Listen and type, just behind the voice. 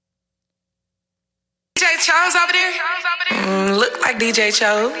DJ Chose over there? Look like DJ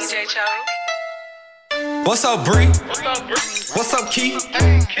Chose. What's up, Bree? What's up, Keith?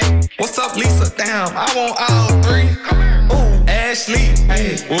 What's up, Lisa? Damn, I want all three. Ooh, Ashley.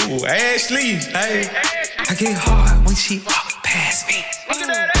 Hey, ooh, Ashley. Hey, I get hard when she walk past me.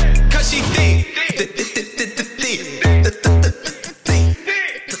 Cause she thick.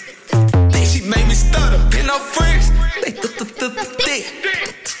 She made me stutter. Pin up freaks.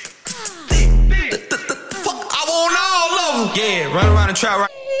 Fuck, I want all of them. Yeah, run around and try right.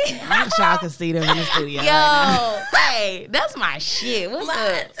 I wish y'all could see them in the studio. Yo, hey, that's my shit. What's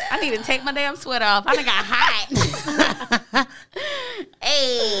up? I need to take my damn sweater off. I done got hot.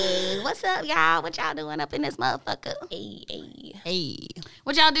 Hey, what's up, y'all? What y'all doing up in this motherfucker? Hey.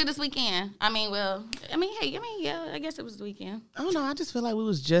 What y'all do this weekend? I guess it was the weekend. I don't know. I just feel like we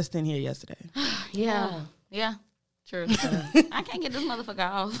was just in here yesterday. Yeah. True. I can't get this motherfucker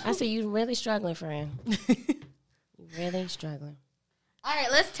off. I see you really struggling, friend. You really struggling. All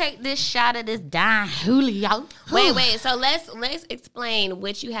right, let's take this shot of this Don Julio. Wait. So let's explain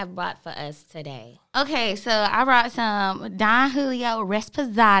what you have brought for us today. Okay, so I brought some Don Julio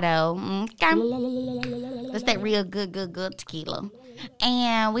Reposado. Okay. That's that real good tequila.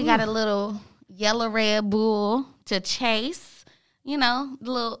 And we got a little yellow Red Bull to chase. You know,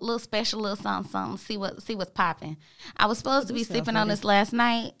 little special little something. See what's popping. I was supposed to be sipping on this last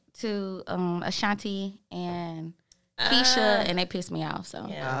night to Ashanti and Keisha, and they pissed me off. So,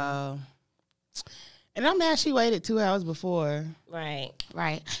 and I'm mad she waited 2 hours before. Right.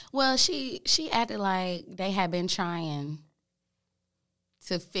 Well, she acted like they had been trying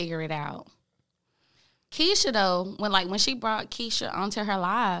to figure it out. Keisha though, when she brought Keisha onto her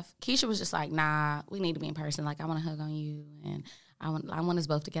live, Keisha was just like, "Nah, we need to be in person. Like, I want to hug on you, and I want us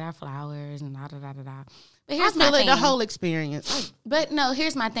both to get our flowers and da da da da da." But here's my thing: the whole experience. But no,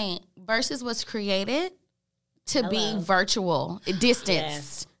 here's my thing: Versus was created to be virtual,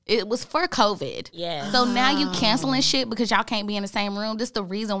 distanced. Yes. It was for COVID. Yeah. So now you canceling shit because y'all can't be in the same room. This the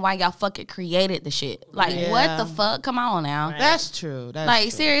reason why y'all fucking created the shit. Like, what the fuck? Come on now. Right. That's true.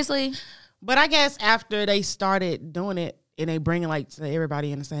 Seriously. But I guess after they started doing it and they bringing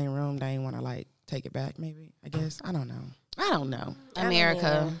everybody in the same room, they ain't want to take it back. Maybe. I guess. I don't know.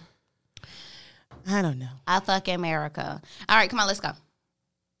 America. I don't know. I fuck America. All right, come on, let's go.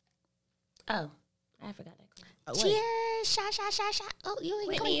 Oh, I forgot that. Cheers. Shot. Oh, you ain't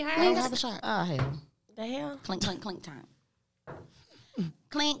Whitney, clink. how is Have a shot. Oh, hell. The hell? Clink time.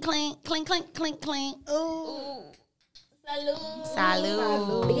 Clink. Ooh.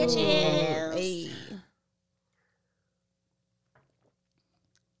 Salud. Bitches. Hey.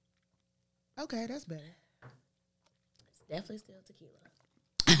 Okay, that's better. It's definitely still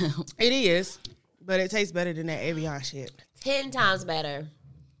tequila. It is, but it tastes better than that Evian shit. 10 times better.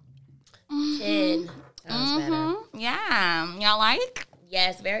 10 times better. Yeah. Y'all like?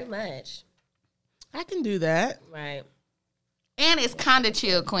 Yes, very much. I can do that. Right. And it's kind of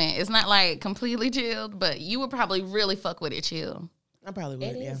chill, Quint. It's not like completely chilled, but you would probably really fuck with it chill. I probably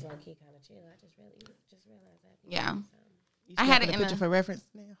would. It Yeah. is low-key kind of chill. I just realized that. Yeah. You I had snapping it a in picture for reference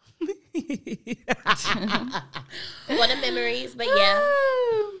now. What the memories, but yeah.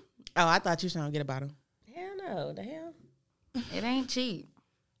 Oh, I thought you was trying to get a bottle. Hell no. The hell? It ain't cheap.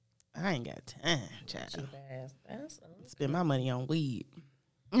 I ain't got time, child. Cheap ass. That's Spend my money on weed.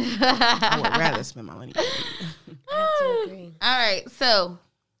 I would rather spend my money on weed. I have to agree. All right, so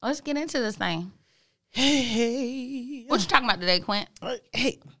let's get into this thing. Hey. What you talking about today, Quint?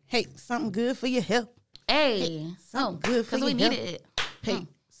 Hey, something good for your health. Hey, something good for because we your needed health. it. Hey,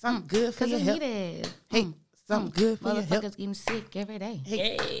 something good for Because your we health. need it. Hey, something good for your health. Motherfuckers getting sick every day.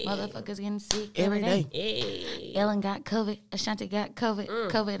 Hey. Motherfuckers getting sick Every every day. day. Hey. Ellen got COVID. Ashanti got COVID.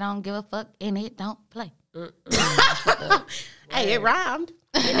 COVID don't give a fuck, and it don't play. Hey, it rhymed.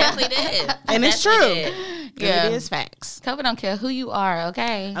 It definitely did. And it's Definitely true. did. Yeah. It is facts. COVID don't care who you are,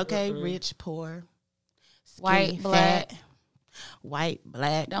 okay? Okay, rich, poor, skinny, White, black. fat, white,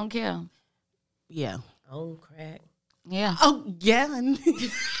 black. Don't care. Yeah. On crack. Yeah. Oh, yeah.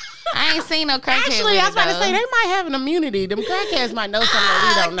 I ain't seen no crackhead. Actually, I was about to say, they might have an immunity. Them crackheads might know something that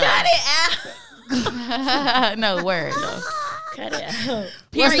we don't know. Cut it out. No word. No. Cut it out.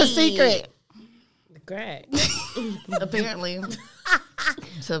 What's the secret? The crack. Apparently.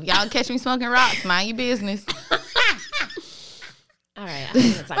 So if y'all catch me smoking rocks, mind your business. All right. I'm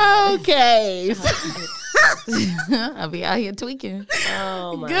gonna talk about Okay. I'll be out here tweaking. this.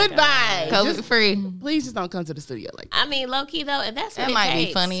 Oh my Goodbye. God. COVID free. Please just don't come to the studio like that. I mean, low key though, if that's what That it might takes,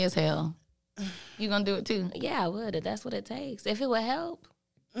 be funny as hell. You gonna do it too? Yeah, I would if that's what it takes. If it would help,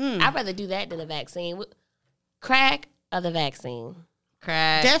 Mm. I'd rather do that than the vaccine. Crack or the vaccine.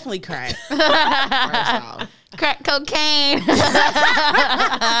 Crack. Definitely crack. First off. Crack cocaine.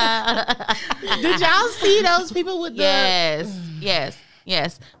 Did y'all see those people with the...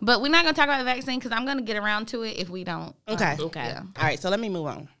 Yes. But we're not going to talk about the vaccine because I'm going to get around to it if we don't. Okay. Yeah. All right, so let me move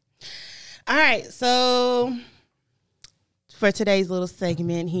on. All right, so for today's little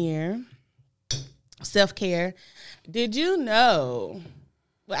segment here, self-care, did you know...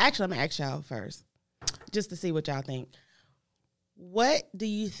 Well, actually, I'm going to ask y'all first, just to see what y'all think. What do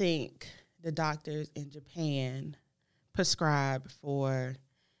you think the doctors in Japan prescribe for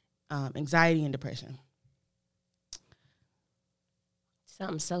anxiety and depression?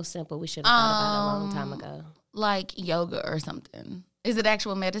 Something so simple we should have thought about it a long time ago. Like yoga or something. Is it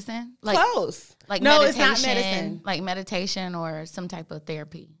actual medicine? Like, Close. Like no, meditation, it's not medicine. Like meditation or some type of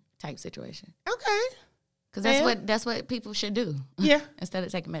therapy type situation. Okay. Because that's what people should do. Yeah. Instead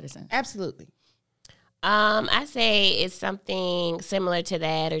of taking medicine. Absolutely. I say it's something similar to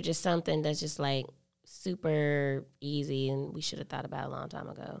that, or just something that's just like super easy, and we should have thought about it a long time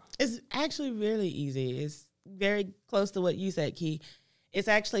ago. It's actually really easy. It's very close to what you said, Key. It's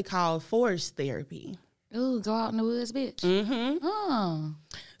actually called forest therapy. Ooh, go out in the woods, bitch. Mm-hmm. Oh.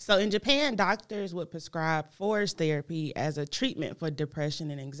 So in Japan, doctors would prescribe forest therapy as a treatment for depression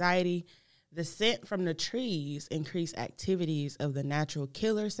and anxiety. The scent from the trees increase activities of the natural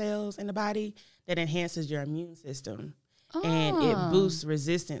killer cells in the body that enhances your immune system. And it boosts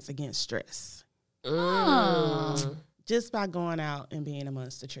resistance against stress. Just by going out and being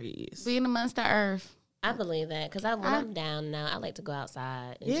amongst the trees. Being amongst the earth. I believe that because when I'm down now, I like to go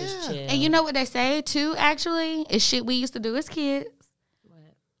outside and just chill. And you know what they say too, actually? Is shit we used to do as kids. What?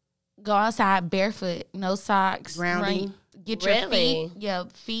 Go outside barefoot, no socks. Grounding. Get your Really?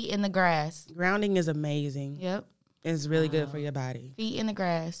 feet in the grass. Grounding is amazing. Yep. It's really good for your body. Feet in the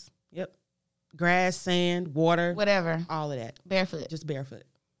grass. Yep. Grass, sand, water, Whatever. all of that. Barefoot. Just barefoot.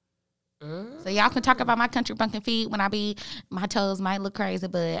 So y'all can talk about my country bunking feet when my toes might look crazy,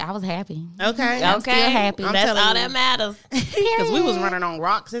 but I was happy. Okay. I'm still happy. I'm That's telling all you. that matters. Because we was running on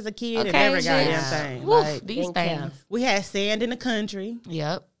rocks as a kid and Okay, every shit. goddamn thing. Woof, Like, these Didn't things. count. we had sand in the country.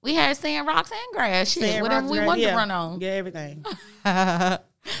 Yep. We had sand, rocks, and grass. Shit, Sand, whatever rocks, we grass, wanted yeah. to run on. Yeah, everything.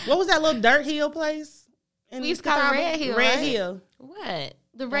 What was that little dirt hill place? We used to call it Catawba? Red Hill, Red right? Hill. What?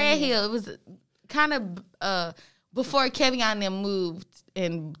 The Red Hill, it was kind of before Kevin and them moved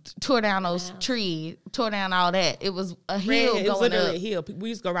and tore down those trees, tore down all that. It was a hill Red, it was going literally up. a hill. We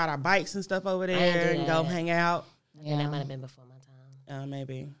used to go ride our bikes and stuff over didn't there do and go that. hang out. Yeah, that might have been before my time.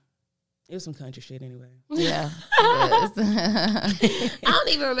 Maybe. It was some country shit anyway. Yeah. it was. I don't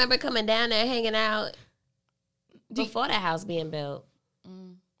even remember coming down there hanging out before the house being built.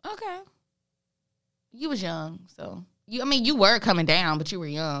 Okay. You was young, so you were coming down, but you were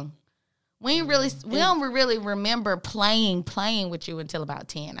young. We don't really remember playing with you until about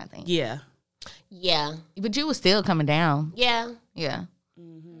 10, I think. Yeah. Yeah. But you was still coming down. Yeah. Yeah.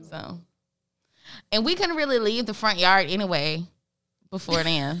 So, and we couldn't really leave the front yard anyway before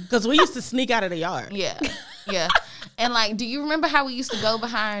then. Because we used to sneak out of the yard. Yeah. Yeah. And like, do you remember how we used to go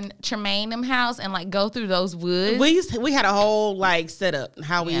behind Tremaine them house and like go through those woods? We had a whole like setup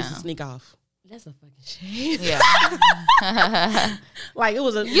how we used to Yeah. sneak off. That's a fucking shit. Yeah. Like it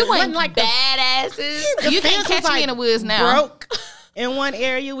was a You wasn't ain't like Badasses. the You can't fence was, catch me in the woods now. Broke in one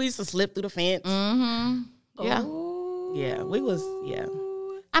area. We used to slip through the fence. Mm-hmm. Yeah. Yeah, we was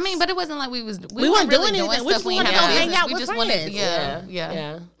I mean, but it wasn't like we weren't weren't really doing anything. We stuff. just We wanted ain't to have go no hang business. out We with just wanted, friends. yeah.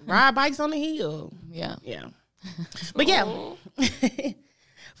 Yeah. ride bikes on the hill. Yeah. Yeah. But yeah,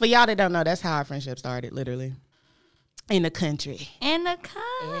 for y'all that don't know, that's how our friendship started, literally. In the country. In the In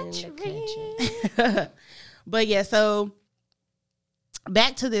country. the country. But yeah, so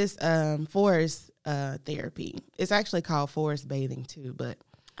back to this forest therapy. It's actually called forest bathing too, but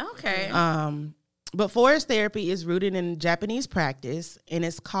Okay. but forest therapy is rooted in Japanese practice, and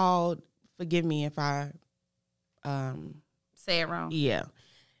it's called, forgive me if I Say it wrong. yeah,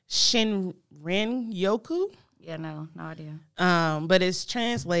 Shinrin Yoku. Yeah, no idea. But it's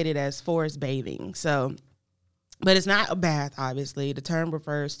translated as forest bathing. So, but it's not a bath, obviously. The term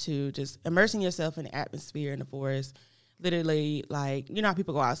refers to just immersing yourself in the atmosphere in the forest. Literally, like, you know how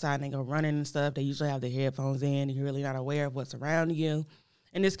people go outside and they go running and stuff. They usually have their headphones in and you're really not aware of what's around you.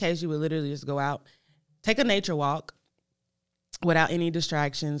 In this case, you would literally just go out, take a nature walk without any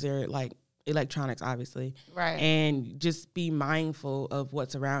distractions or like electronics, obviously. Right. And just be mindful of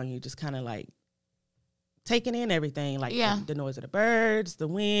what's around you. Just kind of like taking in everything, like the noise of the birds, the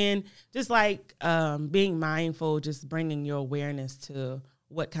wind, just like being mindful, just bringing your awareness to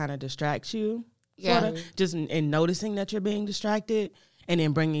what kind of distracts you. Yeah. Sorta. Just in noticing that you're being distracted and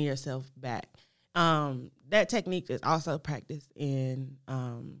then bringing yourself back. that technique is also practiced in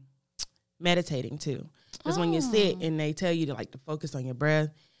meditating too. Because when you sit and they tell you to like to focus on your breath,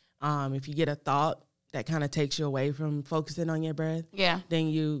 if you get a thought that kind of takes you away from focusing on your breath, then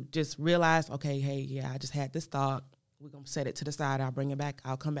you just realize, okay, hey, yeah, I just had this thought. We're going to set it to the side. I'll bring it back.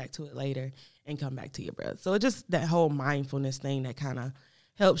 I'll come back to it later and come back to your breath. So it's just that whole mindfulness thing that kind of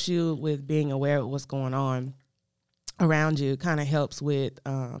helps you with being aware of what's going on around you, kind of helps with,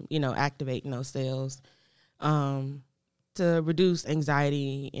 activating those cells to reduce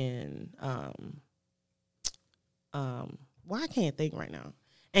anxiety and, I can't think right now.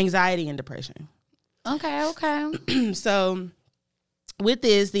 Anxiety and depression. Okay. So with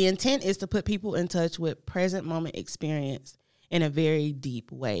this, the intent is to put people in touch with present moment experience in a very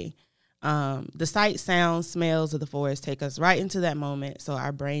deep way. The sight, sounds, smells of the forest take us right into that moment, so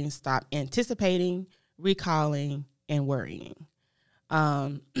our brains stop anticipating, recalling, and worrying.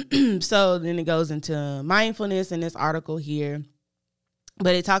 So then it goes into mindfulness in this article here,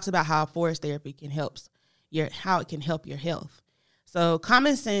 but it talks about how forest therapy can help your health. So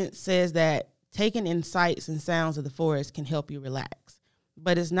common sense says that taking in sights and sounds of the forest can help you relax.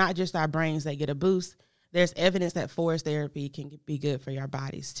 But it's not just our brains that get a boost. There's evidence that forest therapy can be good for your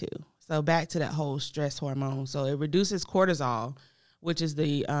bodies too. So back to that whole stress hormone. So it reduces cortisol, which is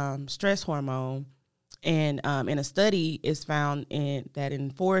the stress hormone. And in a study, it's found that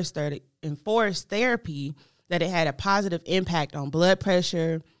in forest therapy, that it had a positive impact on blood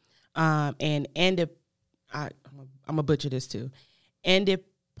pressure and I'm gonna butcher this too.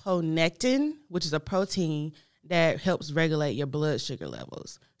 Adiponectin, which is a protein that helps regulate your blood sugar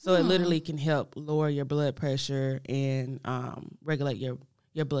levels. So it literally can help lower your blood pressure and regulate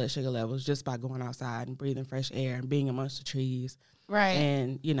your blood sugar levels just by going outside and breathing fresh air and being amongst the trees. Right.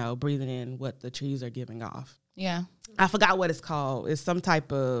 And, breathing in what the trees are giving off. Yeah. I forgot what it's called. It's some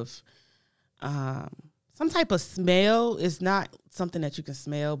type of smell. It's not something that you can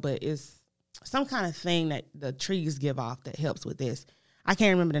smell, but it's some kind of thing that the trees give off that helps with this. I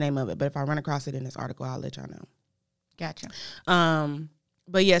can't remember the name of it, but if I run across it in this article, I'll let y'all know. Gotcha.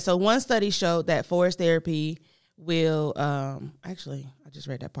 But yeah, so one study showed that forest therapy will, actually, I just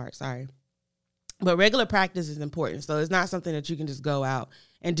read that part, sorry. But regular practice is important. So it's not something that you can just go out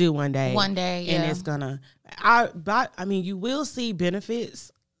and do one day. And it's gonna, you will see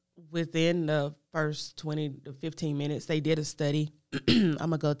benefits within the first 20 to 15 minutes. They did a study. I'm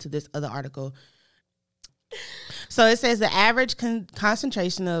gonna go to this other article. So it says the average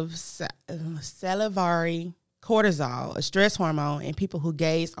concentration of salivary cortisol, a stress hormone, in people who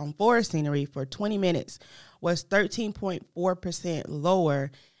gazed on forest scenery for 20 minutes was 13.4%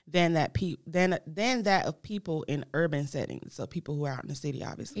 lower than that of people in urban settings. So people who are out in the city,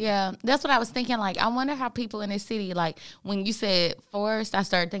 obviously. Yeah, that's what I was thinking. Like, I wonder how people in the city, like, when you said forest, I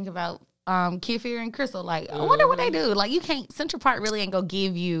started thinking about Kefir and Crystal. Like, I wonder what they do. Like, Central Park really ain't gonna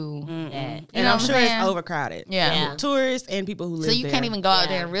give you that. And I'm sure it's overcrowded. Yeah. Tourists and people who live there. So you can't even go out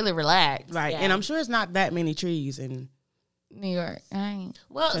there and really relax. Right. Yeah. And I'm sure it's not that many trees in New York.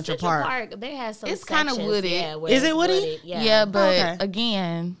 Central Park, they have some it's kind of woody. Yeah, is it woody? Yeah, but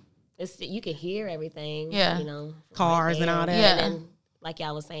again, you can hear everything. Yeah. Cars right and all that. Yeah. And then, like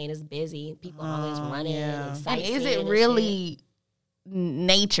y'all was saying, it's busy. People always running. Yeah. And and is sightseeing it and really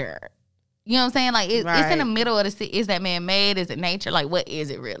nature? You know what I'm saying? Like, it's in the middle of the city. Is that man-made? Is it nature? Like, what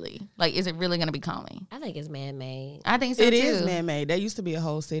is it really? Like, is it really going to be calming? shit? I think it's man-made. I think so, It too. is man-made. There used to be a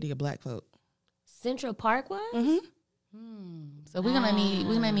whole city of black folk. Central Park was? Mm-hmm. So we're gonna need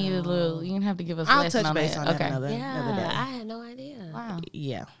a little. You're gonna have to give us a I'll lesson touch base that. on that Okay. another day. I had no idea. Wow.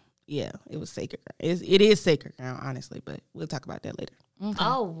 Yeah. It was sacred. It is sacred ground, honestly, but we'll talk about that later. Okay.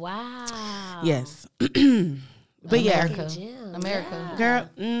 Oh, wow. Yes. But America. Jim, America. girl,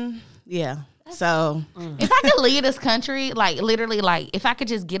 yeah. So If I could leave this country, like literally, like if I could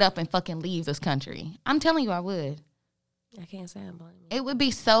just get up and fucking leave this country, I'm telling you, I would. I can't say I'm blaming. It would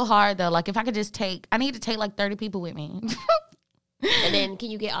be so hard though. Like if I could just I need to take like 30 people with me. And then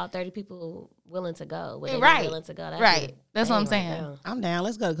can you get all 30 people willing to go? Would they be Right. willing to go? That'd Right. be That's what I'm thing saying. there. I'm down.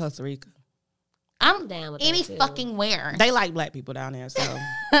 Let's go to Costa Rica. I'm down with any that, too. fucking where. They like black people down there, so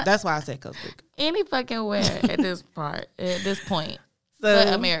that's why I said Costa Rica. Any fucking where at this point. So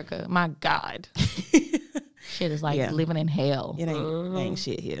But America, my God. Shit is like Yeah. living in hell. it ain't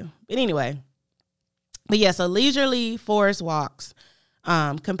shit here. But anyway, so leisurely forest walks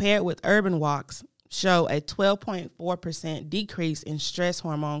compared with urban walks show a 12.4% decrease in stress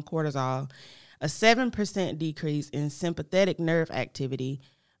hormone cortisol, a 7% decrease in sympathetic nerve activity,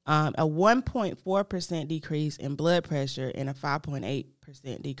 a 1.4% decrease in blood pressure, and a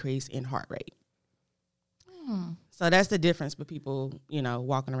 5.8% decrease in heart rate. So that's the difference with people,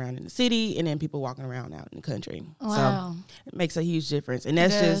 walking around in the city and then people walking around out in the country. Wow. So it makes a huge difference. And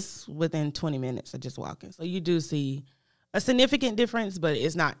that's It does. just within 20 minutes of just walking. So you do see a significant difference, but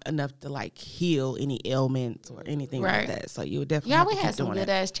it's not enough to like heal any ailments or anything Right. like that. So you would definitely Yeah, have we to had keep some doing good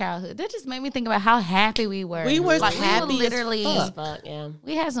it. ass childhood. That just made me think about how happy we were. We were like, happy we were as literally. fuck. Fuck, yeah.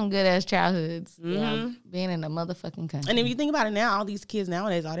 We had some good ass childhoods. Mhm. Being in the motherfucking country. And if you think about it now, all these kids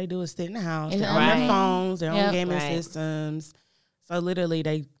nowadays, all they do is sit in the house. They're on Right. their phones, they're Yep. on gaming Right. systems. So literally,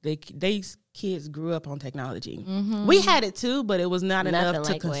 these kids grew up on technology. Mm-hmm. We had it too, but it was not Nothing enough to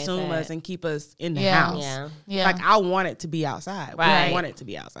like where it's consume us at. and keep us in the Yeah. house. Yeah. Yeah. Like I wanted to be outside. Right. I wanted to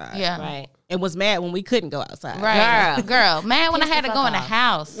be outside. yeah. Right. And was mad when we couldn't go outside. Right. Girl, man, when I Piss had the to go in the fuck off.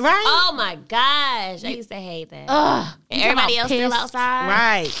 house. Right. Oh my gosh. I used to hate that. Ugh. And everybody else still pissed. outside.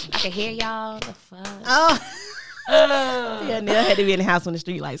 Right. I could hear y'all. The fuck. Oh. Yeah, Neil had to be in the house when the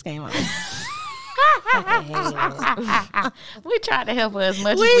street lights came on. I hate it. We tried to help her as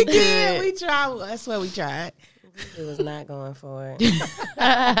much as We we did. could. We tried. I swear we tried. It was not going for it. We used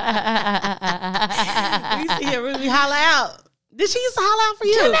to hear Ruby holler out. Did she used to holler out for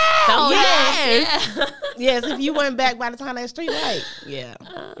you? Oh, yes. yes. Yes, if you went back by the time that street light. Yeah.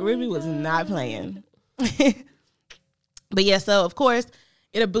 Ruby was not playing. But yeah, so of course,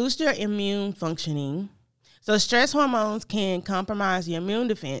 it'll boost your immune functioning. So stress hormones can compromise your immune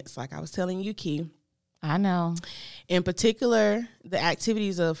defense, like I was telling you, Key. I know. In particular, the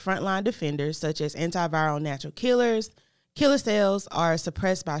activities of frontline defenders, such as antiviral natural killer cells, are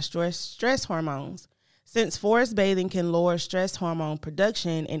suppressed by stress hormones. Since forest bathing can lower stress hormone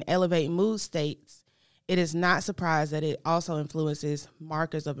production and elevate mood states, it is not surprised that it also influences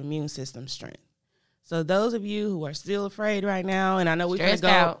markers of immune system strength. So those of you who are still afraid right now, and I know we're going to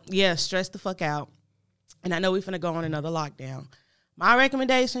Stressed go, out. yeah, stressed the fuck out, and I know we're going to go on another lockdown. My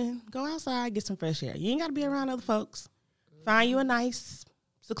recommendation, go outside, get some fresh air. You ain't got to be around other folks. Find you a nice,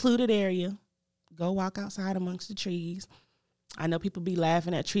 secluded area. Go walk outside amongst the trees. I know people be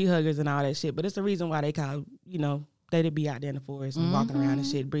laughing at tree huggers and all that shit, but it's the reason why they call, they be out there in the forest and walking around and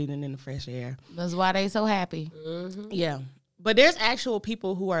shit, breathing in the fresh air. That's why they so happy. Yeah. But there's actual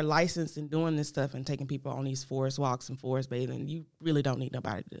people who are licensed in doing this stuff and taking people on these forest walks and forest bathing. You really don't need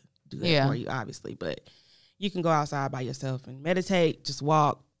nobody to do that Yeah. for you, obviously. But you can go outside by yourself and meditate, just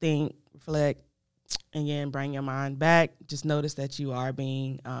walk, think, reflect, and then bring your mind back. Just notice that you are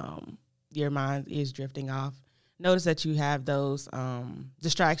being, your mind is drifting off. Notice that you have those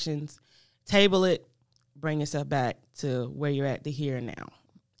distractions. Table it, bring yourself back to where you're at, the here and now.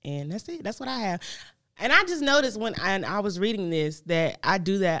 And that's it. That's what I have. And I just noticed when I was reading this that I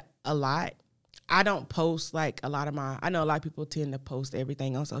do that a lot. I don't post like a lot of I know a lot of people tend to post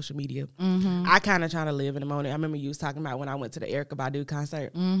everything on social media. I kind of try to live in the moment. I remember you was talking about when I went to the Erykah Badu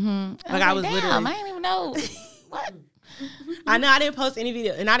concert. Like I was Damn, literally, I didn't even know. What? I know I didn't post any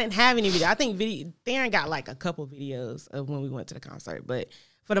video and I didn't have any video. I think Theron got like a couple videos of when we went to the concert. But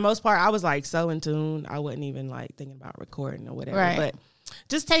for the most part, I was like so in tune. I wasn't even like thinking about recording or whatever. Right. But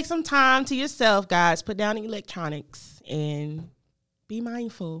just take some time to yourself, guys. Put down the electronics and be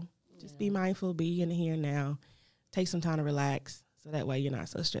mindful. Just be mindful, be in the here and now. Take some time to relax so that way you're not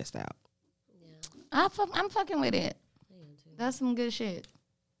so stressed out. I'm fucking with it. That's some good shit.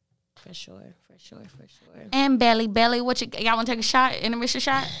 For sure. And belly, what y'all want to take a shot? Intermission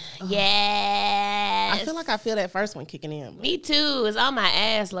shot? Yes. I feel like I feel that first one kicking in. Me too. It's on my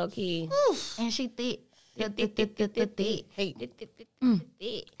ass, low key. And she thick. Hey,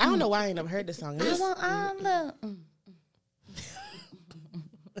 I don't know why I ain't never heard this song. It's-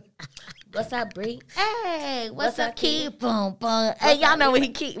 What's up, Bree? Hey, what's What's up, up, Key? Boom, boom. Hey, y'all know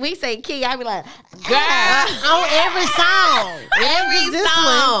when we say Key, I be like, on every song. Every This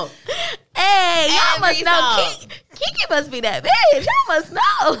song. hey, y'all Every must know. song. Kiki must be that bitch. Y'all must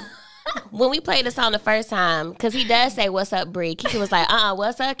know. When we played the song the first time, because he does say, "What's up, Bree?" Kiki was like,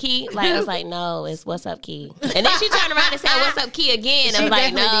 "What's up, Key?" Like I was like, "No, it's what's up, Key." And then she turned around and said, "What's up, Key?" again. I She was like,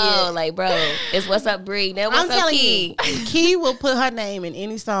 definitely "No, did. like bro, it's what's up, Bree." Then what's I'm up, telling Key? you, Key will put her name in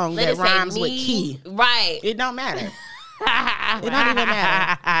any song Let that it say rhymes with me. Key. Right? It don't matter. It don't even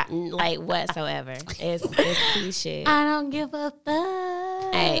matter. Like whatsoever. It's Key shit. I don't give a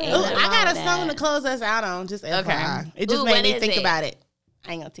fuck. Hey, ain't Ooh, nothing I wrong got a with song that. to close us out on. Just FYI. It just Ooh, made what me is think it? about it.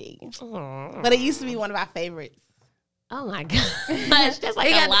 I ain't gonna tell you, but it used to be one of our favorites. Oh my gosh, that's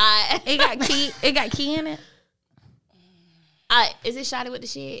like a lot. It got Key. It got Key in it. Is it Shotty with the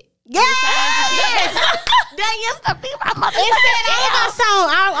shit? Yeah, That used to be my mother. it said all of our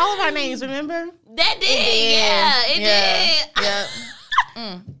song, all of our names. Remember? That did, yeah, it did. Yeah.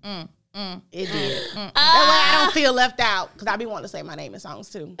 It did. That way I don't feel left out because I be wanting to say my name in songs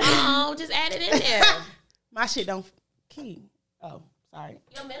too. Oh, just add it in there. My shit don't key. Oh, sorry.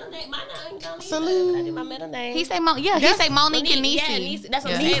 Your middle name, my name don't either. Salute. I do my middle name. He say Monique and Niecy. Yeah, Niecy. That's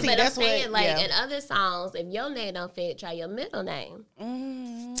what I'm Yeah. saying. But I'm That's what- saying, like, yeah. in other songs, if your name don't fit, try your middle name.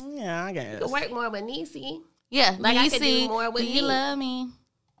 Yeah, I guess. You can work more with Niecy. Yeah, Like, I could do Niecy, more with do you me. love me?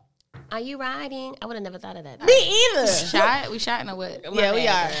 Are you riding? I would have never thought of that. Me either. We shot or what? Yeah, we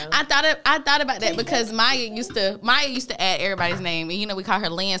are. I thought about that because Maya used to add everybody's name, and you know we call her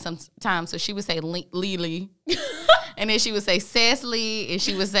Lynn sometimes, so she would say Lily, and then she would say Cecily, and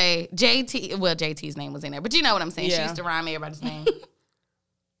she would say JT. Well, JT's name was in there, but you know what I'm saying. She Yeah. used to rhyme everybody's name.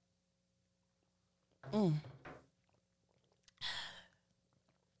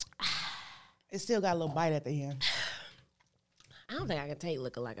 It still got a little bite at the end. I don't think I can take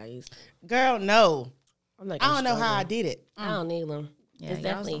looking like I used to. Girl, no. I'm like, I don't know how I did it. I don't need them. Yeah, It's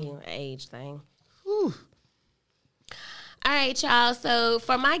y'all definitely an age thing. Whew. All right, y'all. So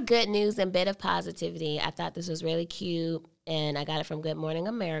for my good news and bit of positivity, I thought this was really cute, and I got it from Good Morning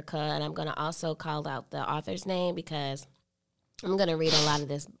America, and I'm going to also call out the author's name because I'm going to read a lot of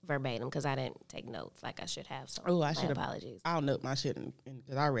this verbatim because I didn't take notes like I should have. So Oh, I my should have. apologies. I'll note my shit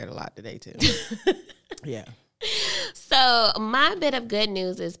because I read a lot today too. Yeah. So my bit of good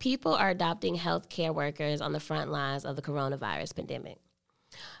news is people are adopting healthcare workers on the front lines of the coronavirus pandemic.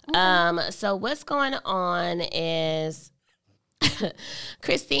 So what's going on is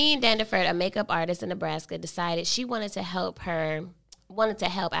Christine Danderford, a makeup artist in Nebraska, decided she wanted to help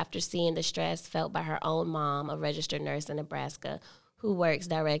after seeing the stress felt by her own mom, a registered nurse in Nebraska, who works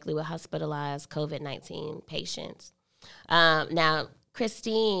directly with hospitalized COVID-19 patients. Now,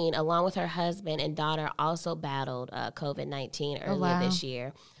 Christine, along with her husband and daughter, also battled COVID-19 earlier this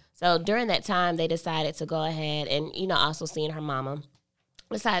year. So during that time, they decided to go ahead and, also seeing her mama,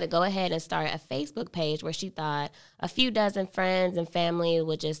 decided to go ahead and start a Facebook page where she thought a few dozen friends and family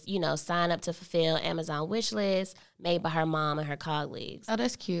would just, sign up to fulfill Amazon wish lists made by her mom and her colleagues. Oh,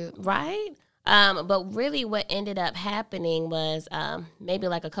 that's cute. Right? But really what ended up happening was maybe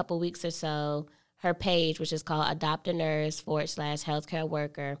like a couple weeks or so, her page, which is called Adopt a Nurse /healthcare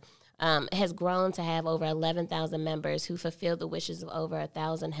worker, has grown to have over 11,000 members who fulfill the wishes of over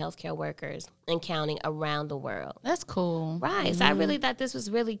 1,000 healthcare workers and counting around the world. That's cool. Right. Mm-hmm. So I really thought this was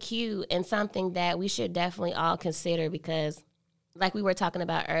really cute and something that we should definitely all consider because, like we were talking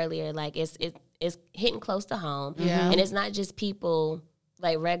about earlier, like it's hitting close to home. Yeah. And it's not just people,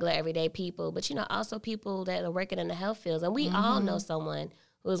 like regular everyday people, but, also people that are working in the health fields. And we all know someone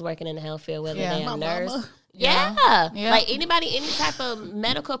who's working in the health field, whether they're a nurse. Mama. Yeah. Yeah. Like anybody, any type of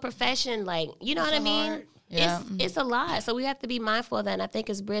medical profession, like, you know what I mean? hard. Yeah. It's a lot. So we have to be mindful of that. And I think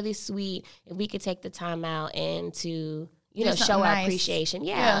it's really sweet if we could take the time out and to, show something our nice. appreciation.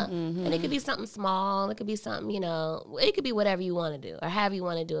 Yeah. And it could be something small. It could be something, it could be whatever you want to do or however you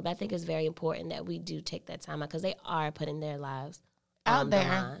want to do it. But I think it's very important that we do take that time out because they are putting their lives Out on the there.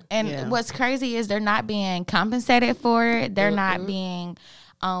 line. And Yeah. what's crazy is they're not being compensated for it. They're not being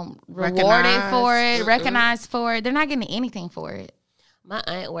rewarded for it, recognized for it. They're not getting anything for it. My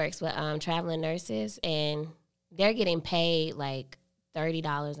aunt works with traveling nurses, and they're getting paid like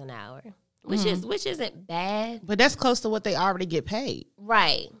 $30 an hour, which isn't bad, But that's close to what they already get paid.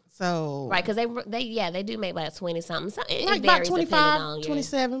 right? So Right, because they do make about 20 something. So it like about varies 25, depending on your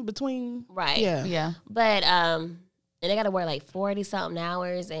 27 between. right. Yeah. Yeah. But and they got to work like 40 something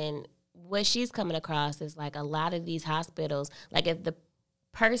hours, and what she's coming across is like a lot of these hospitals, like if the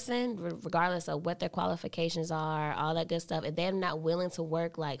person, regardless of what their qualifications are, all that good stuff, if they're not willing to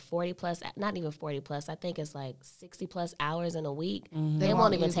work like 40 plus, not even 40 plus, I think it's like 60 plus hours in a week, they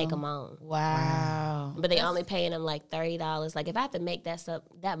won't even take them on. Wow. But they only paying them like $30. Like if I have to make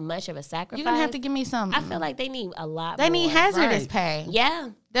that much of a sacrifice, You're going to have to give me something. I feel like they need a lot they more. need hazardous Right. pay. Yeah.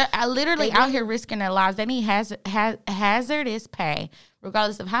 They're literally They out do. here risking their lives. They need hazardous pay,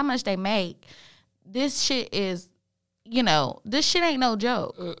 regardless of how much they make. This shit is, this shit ain't no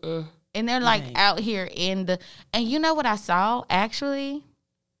joke. And they're like ain't. out here and you know what I saw actually?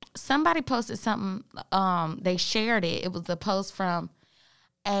 Somebody posted something. They shared it. It was a post from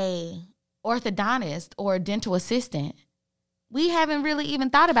a orthodontist or a dental assistant. We haven't really even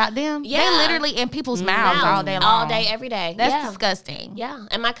thought about them. Yeah. They're literally in people's mouths all day long. All day, every day. That's yeah. disgusting. Yeah,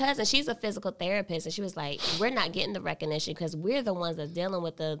 and my cousin, she's a physical therapist, and she was like, "We're not getting the recognition because we're the ones that's dealing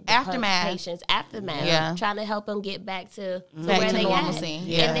with the Aftermath. patients aftermath, Yeah. trying to help them get back to Back where to they normalcy. at.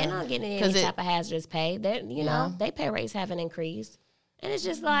 Yeah. And they're not getting any 'Cause type of hazardous pay. They're, they pay rates haven't increased, and it's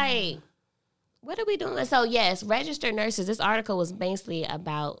just like, what are we doing? So yes, registered nurses. This article was basically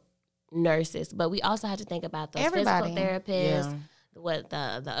about nurses, but we also have to think about those Everybody. physical therapists. Yeah.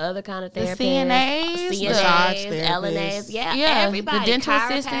 the other kind of The therapists, CNAs, the massage CNAs, LNAs, therapists. everybody, the dental chiropractors,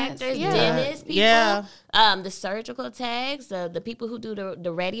 assistants, dentists, people, Yeah. the surgical techs, the people who do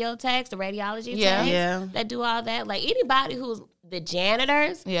the radio techs, the radiology Yeah. techs, Yeah. that do all that. Like anybody who's the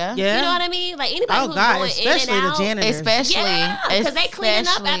janitors, Yeah. Yeah. you know what I mean? Like anybody Oh who's God, going especially in and the out, janitors. Especially. yeah, because they cleaning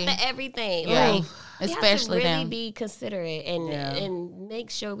up especially- after everything. Yeah. Like, Especially we have to really them. be considerate and Yeah. and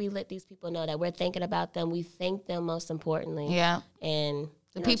make sure we let these people know that we're thinking about them. We thank them most importantly. Yeah. And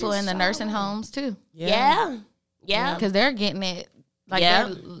The you know, people just in the show nursing them. homes too. Yeah. Yeah. Because they're getting it like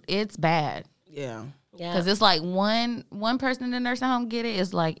Yeah. it's bad. Yeah. Yeah. Because it's like one person in the nursing home get it.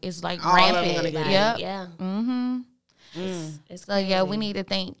 It's like All of them rampant. gonna get it. Yep. Yeah. Mm-hmm. It's So yeah, we crazy. need to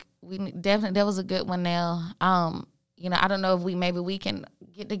think. Definitely that was a good one now. You know, I don't know if we can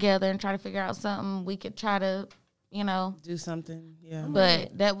get together and try to figure out something. We could try to, you know, Do something. Yeah.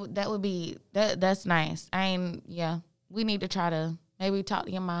 but that would be that's nice. We need to try to maybe talk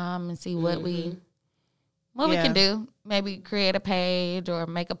to your mom and see what we Yeah. can do. Maybe create a page or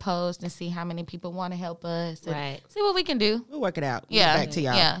make a post and see how many people want to help us. And Right. see what we can do. We'll work it out. We'll Yeah. get back to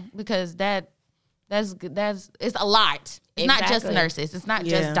y'all. Yeah, because that's it's a lot. It's not just Exactly. nurses. It's not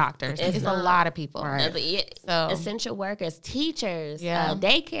Yeah. just doctors. It's It's, a not. lot of people. Right. But yeah, So- essential workers, teachers, Yeah.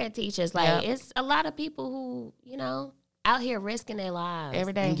 daycare teachers, like Yep. it's a lot of people who, you know, out here risking their lives.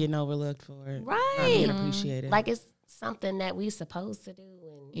 Every day. And getting overlooked for it. Not Right. being appreciated. Like it's something that we supposed to do.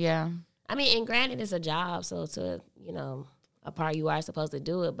 And Yeah. I mean, and granted, it's a job, so to, you know, a part you are supposed to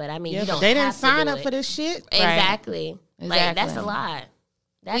do it. But I mean, yeah, you but don't. they didn't have to sign do up it. for this shit. Exactly. Like that's a Exactly. lot.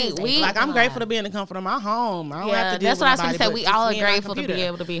 That We- is a we- Like fucking I'm grateful lot. to be in the comfort of my home. I don't have Yeah, to deal that's with what I was nobody going to say. but We just all are me and my grateful to be computer.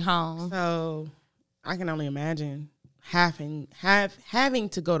 able to be home. So I can only imagine having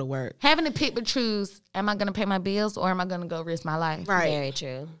to go to work. Having to pick but choose, am I going to pay my bills or am I going to go risk my life? Right. Very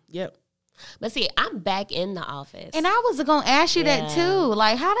true. Yep. But see, I'm back in the office. And I was going to ask you that Yeah. too.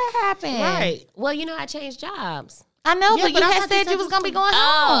 Like, how that happened? Right. well, you know, I changed jobs. I know, Yeah, but but you I had thought you said said you was you going to be going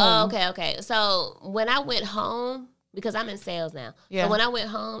Oh, home. okay. So when I went home, because I'm in sales now. Yeah. So when I went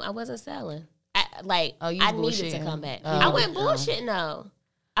home, I wasn't selling. Oh, you I was needed to bullshitting. come back. Oh. I went bullshitting though.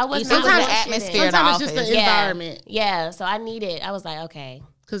 I was Some not kind of bullshitting. atmosphere in the Sometimes it's just office. the Yeah. environment. Yeah. So I was like, okay.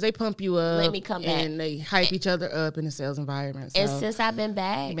 Because they pump you up. Let me come back. And they hype each other up in the sales environment. So, And since I've been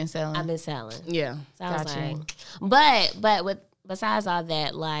back, You've been selling. I've been selling. yeah. So I was Gotcha. like, but with besides all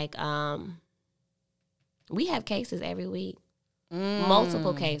that, like, we have cases every week,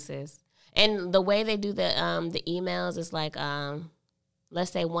 multiple cases, and the way they do the emails is like,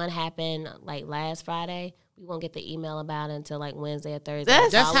 let's say one happened like last Friday, we won't get the email about it until like Wednesday or Thursday.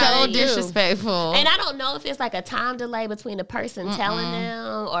 That's That's how so they do. disrespectful. And I don't know if it's like a time delay between the person telling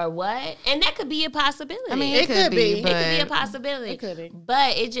them or what, and that could be a possibility. I mean, It could be. it could be a but possibility. It could be.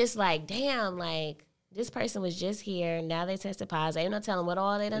 But it's just like, damn, like this person was just here. Now they tested positive. They're not telling what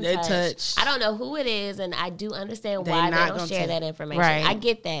all they done They touched. touched. I don't know who it is, and I do understand They why they not don't gonna share tell. that information. Right. I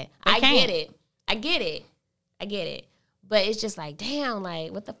get that. They I can't. get it. I get it. I get it. But it's just like, damn,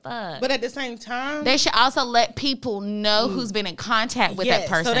 like what the fuck? But at the same time, they should also let people know who's been in contact with yes, that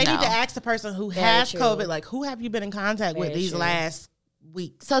person. So they need to though. ask the person who Very has true. COVID, like, who have you been in contact with Very these true. last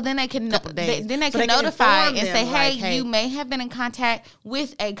weeks? So then they can Couple days. then they So can they can notify inform and them, say, hey, like, hey. you may have been in contact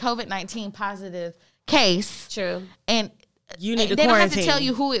with a COVID-19 positive case, True. and You need to they don't have to quarantine. tell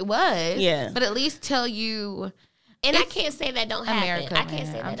you who it was. Yeah. but at least tell you. And I can't say that don't happen. America, I can't man.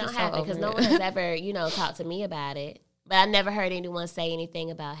 say I'm that don't just so happen because over no it. one has ever, talked to me about it. But I never heard anyone say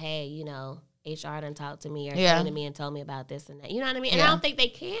anything about, hey, HR done talked to me or Yeah. came to me and told me about this and that. You know what I mean? And Yeah. I don't think they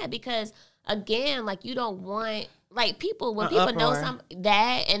can because, again, like you don't want, like people, when An people know uproar.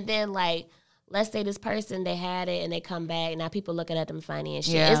 that and then like, let's say this person, they had it and they come back. Now people looking at them funny and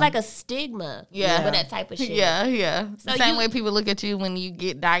shit. Yeah. It's like a stigma Yeah. with that type of shit. Yeah. So The same you- way people look at you when you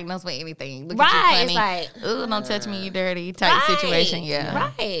get diagnosed with anything. Look at Right. you It's funny. like, Ooh, don't touch me, you dirty type situation.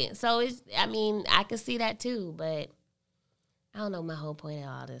 Yeah. Right. So it's, I mean, I could see that too, but I don't know what my whole point of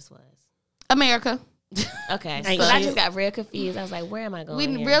all this was. America. Okay. Ain't So I shit. just got real confused. I was like, where am I going?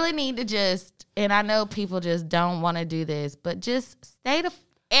 We here? really need to just, and I know people just don't want to do this, but just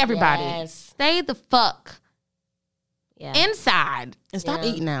everybody, Yes. stay the fuck Yeah. inside. And stop Yeah.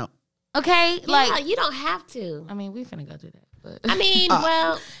 eating out. Okay? Yeah, Like, you don't have to. I mean, we finna go do that. But I mean,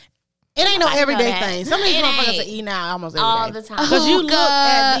 well, It ain't no Nobody know everyday that. thing. Some of these It motherfuckers ain't. are eating out almost every all day. the time. Because you look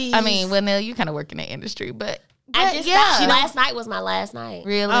at hookah. these. I mean, well, Neil, you kind of work in the industry, but I just yeah. stopped. Last night was my last night.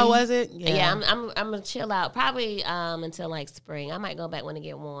 Really? Oh, was it? Yeah, I'm gonna chill out probably until like spring. I might go back when it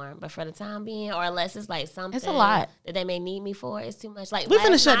get warm, but for the time being, or unless it's like something lot. that they may need me for, it's too much. Like We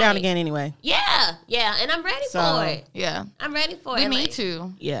finna last shut down night- again anyway. Yeah, and I'm ready So- for it. Yeah. I'm ready for it. We And, need like,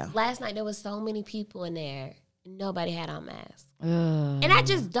 to. Yeah. Last night there was so many people in there, nobody had on masks. Ugh. And I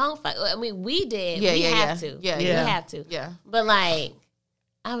just don't fuck. I mean, we did. Yeah, we yeah, have yeah. to. Yeah, we yeah. have to. Yeah. But like,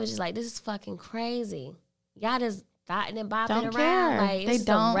 I was just like, this is fucking crazy. Y'all just dotting and bopping Don't around. care. Like, They it's just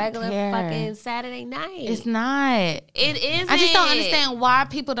don't a regular care. fucking Saturday night. It's not. It is. I just don't understand why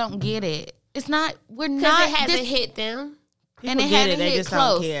people don't get it. It's not. We're Because not. it hasn't this- hit them. and People it get hadn't it, they hit just don't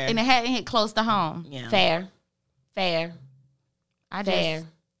close. care. And it hadn't hit close to home. Yeah. Fair.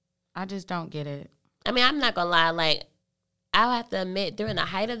 I just don't get it. I mean, I'm not gonna lie. Like, I'll have to admit, during the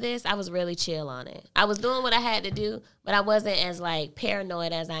height of this, I was really chill on it. I was doing what I had to do, but I wasn't as like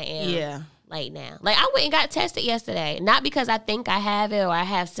paranoid as I am. Yeah. Like now. Like, I went and got tested yesterday. Not because I think I have it or I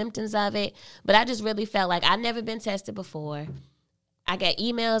have symptoms of it, but I just really felt like I've never been tested before. I get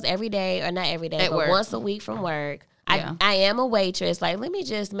emails every day, or not every day, At but work. once a week from work. Yeah. I am a waitress. Like, let me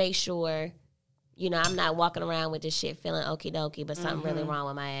just make sure, you know, I'm not walking around with this shit feeling okie dokie, but something really wrong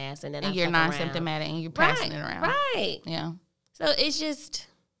with my ass. And then And I you're fuck around. non-symptomatic and you're passing it around. Right. Yeah. So it's just,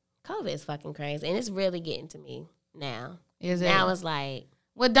 COVID is fucking crazy. And it's really getting to me now. Is it? Now it's like,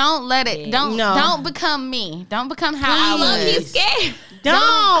 Well, don't let it. Yeah. Don't become me. Don't become how I Please. was. scared.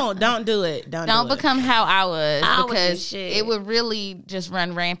 Don't do it. Don't do it. become how I was, I would do because shit. it would really just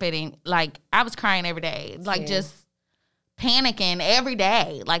run rampant, and like I was crying every day, like Yeah. just panicking every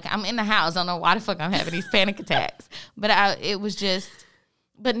day. Like I'm in the house, I don't know why the fuck I'm having these panic attacks, but it was just.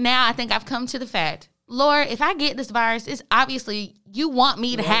 But now I think I've come to the fact, Lord, if I get this virus, it's obviously you want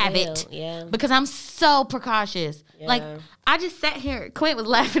me to have it. Yeah. Because I'm so precautious. Like Yeah. I just sat here. Quint was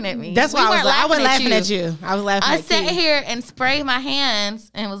laughing at me. That's why We weren't I was laughing at you. I was laughing I at sat you. here and sprayed my hands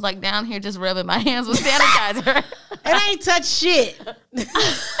and was like down here just rubbing my hands with sanitizer. And I ain't touched shit.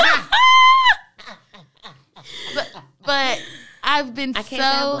 But I've been I can't say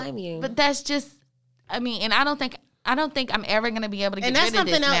I blame you. But that's just, I mean, and I don't think I'm ever gonna be able to get And that's rid of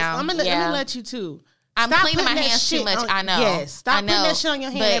this something else. now. Let Yeah. me let you too. I'm Stop cleaning my putting that hands too shit much. on- I know. Yes. Stop I know, putting that shit on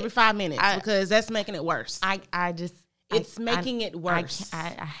your hand but every 5 minutes, because that's making it worse. I just It's making it worse.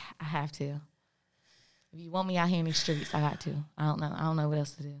 I have to. If you want me out here in these streets, I got to. I don't know what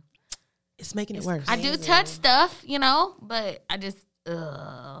else to do. It's making it worse. I do touch stuff, you know, but I just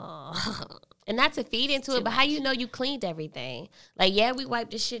ugh. And not to feed into it, but how you know you cleaned everything? Like, yeah, we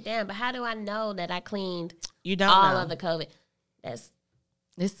wiped this shit down, but how do I know that I cleaned You don't all know. of the COVID? That's,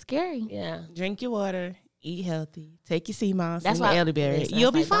 It's scary. yeah. Drink your water, eat healthy, take your sea moss That's and why your elderberry. listen, You'll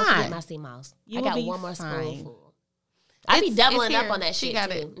I be was like, don't forget fine. my sea mouse. You I will got be one more fine. spoonful. I be It's doubling up here. on that She shit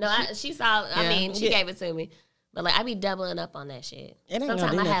got too. it. No, she saw. I Yeah. mean, she Yeah. gave it to me, but like I be doubling up on that shit. It ain't gonna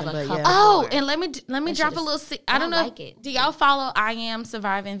Sometimes do I have nothing, a but couple. yeah. Oh, more. and let me That drop shit a is- little. I I don't know. like it. Do y'all follow I Am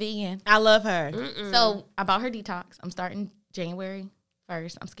Surviving Vegan? I love her. So I bought her detox. I'm starting January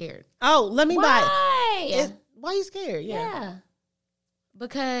 1st. I'm scared Oh, let me buy. Why? Why you scared? Yeah.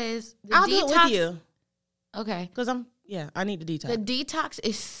 because the I'll do it with you. Okay. Because I need the detox. The detox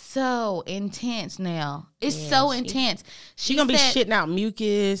is so intense now. It's Yeah, so she- intense. She's going to be said shitting out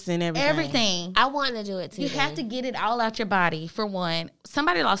mucus and everything. everything. I want to do it too. You have to get it all out your body. For one,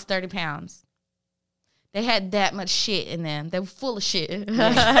 somebody lost 30 pounds. They had that much shit in them. They were full of shit,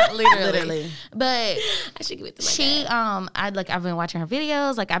 literally. But I should give it to my she, dad. I've been watching her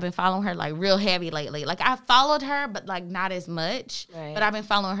videos. Like I've been following her like real heavy lately. Like I followed her, but like not as much. Right. But I've been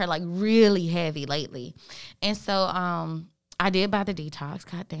following her like really heavy lately. And so, I did buy the detox.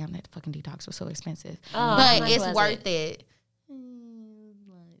 God damn, that fucking detox was so expensive. Oh, how but much it's was worth it? it.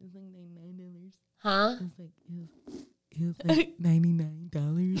 Huh? It was like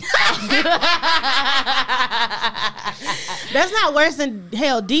 $99. That's not worse than,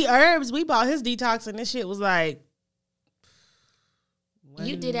 hell, D-Herbs. We bought his detox and this shit was like.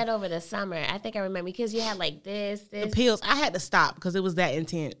 You did that over the summer. I think I remember because you had like this. The pills. I had to stop because it was that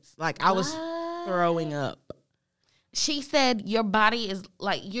intense. Like I was What? throwing up. She said your body is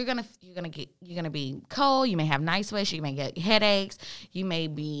like you're gonna be cold. You may have night sweats. You may get headaches. You may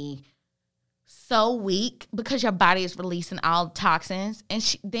be so weak because your body is releasing all toxins. And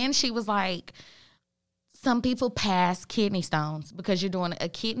she was like, some people pass kidney stones because you're doing a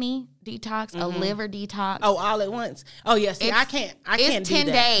kidney detox, a liver detox. Oh, all at once. Oh yeah. See, I can't It's do 10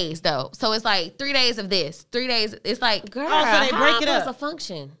 that. days though, so it's like 3 days of this, 3 days. It's like Girl, Oh, so they how break am it I up. supposed to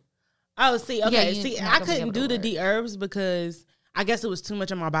function? Oh, see, okay. you- See, you're not I gonna be couldn't able do to the work. D-Herbs because I guess it was too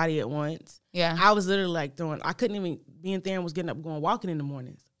much on my body at once. yeah. I was literally like I couldn't even, me and Theron was getting up going walking in the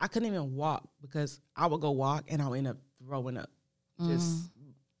mornings. I couldn't even walk because I would go walk and I would end up throwing up. Just,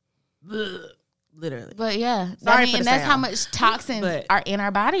 ugh, literally. But yeah, Sorry I mean, for the that's how sound. much toxins But- are in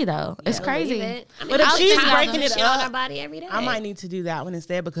our body, though. It's crazy. Believe it. I mean, But if I'll she's send y'all breaking some it shit on up, our body every day. I might need to do that one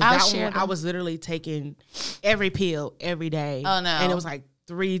instead because I'll that share one I them. was literally taking every pill every day. Oh, no. And it was like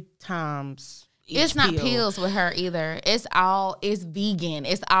 3 times It's not pill. pills with her either. It's vegan.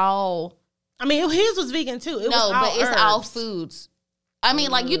 It's all. I mean, his was vegan too. It was No, all but it's all herbs. foods. I mean,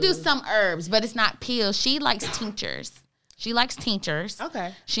 like you do some herbs, but it's not pills. She likes tinctures. She likes tinctures.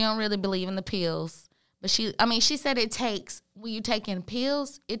 Okay. She don't really believe in the pills. But she said it takes, when you take in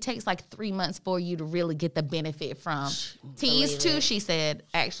pills, it takes like 3 months for you to really get the benefit from. Teas too, she said,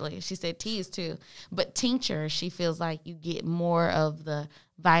 actually. She said teas too. But tincture, she feels like you get more of the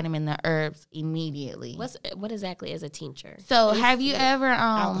vitamin, the herbs immediately. What exactly is a tincture? So have you ever,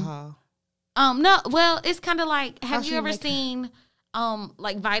 Alcohol. no, well, it's kind of like, have she you ever make it? seen,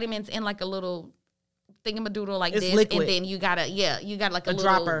 like vitamins in like a little thingamadoodle like It's this, liquid. and then you got like a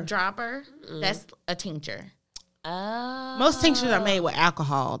little dropper. That's a tincture. Oh. Most tinctures are made with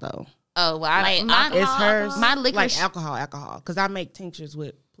alcohol though. Oh, well, Like mine, It's hers. my licorice. Like alcohol. Because I make tinctures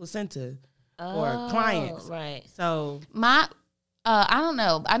with placenta for clients. Right. So my, I don't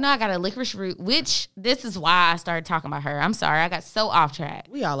know. I know I got a licorice root, which this is why I started talking about her. I'm sorry, I got so off track.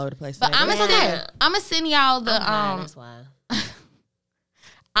 we all over the place. But today, I'm it's gonna okay. send y'all the That's why.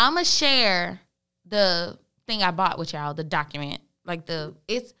 I'm gonna share the thing I bought with y'all, the document. Like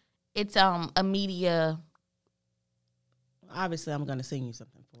it's a media. Obviously, I'm gonna sing you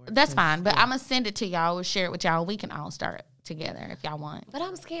something for it. That's 'cause, fine, but yeah. I'm gonna send it to y'all. We'll share it with y'all. We can all start together if y'all want. But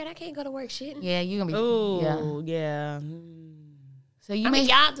I'm scared. I can't go to work shitting. Yeah, you gonna be. Ooh, Yeah. yeah. So you I may mean,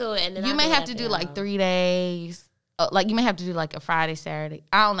 y'all do it, and then you I may do it have to after do like y'all. 3 days. Like you may have to do like a Friday, Saturday.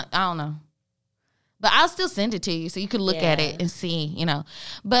 I don't know. But I'll still send it to you so you can look at Yeah. it and see,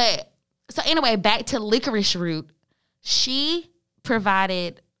 But so anyway, back to licorice root. She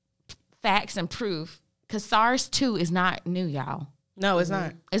provided facts and proof because SARS-2 is not new, y'all. No, it's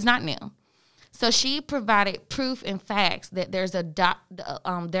not. It's not new. So she provided proof and facts that there's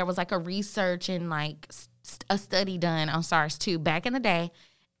there was like a research and like a study done on SARS-2 back in the day,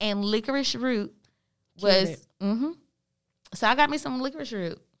 and licorice root was. So I got me some licorice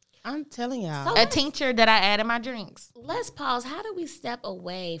root, I'm telling y'all. So a tincture that I add in my drinks. Let's pause. How do we step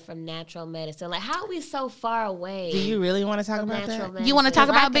away from natural medicine? Like, how are we so far away? Do you really want to talk from about natural that? medicine? You want to talk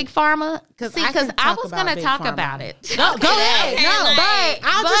I about can- Big Pharma? 'cause See, I because can I talk was about gonna Big talk Pharma. about it. Go ahead. No, but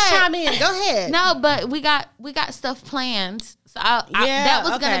I'll just but- chime in. Go ahead. No, but we got stuff planned. So Yeah, that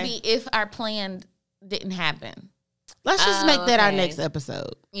was gonna okay. be if our plan didn't happen. Let's just Oh, make that our okay. next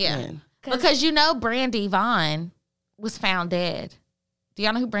episode. Yeah. then. Because Brandy Vaughn was found dead. Do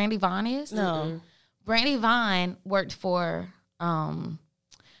y'all know who Brandy Vaughn is? No. Brandy Vaughn worked for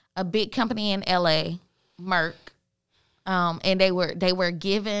a big company in LA, Merck, and they were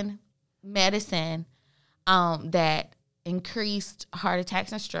given medicine that increased heart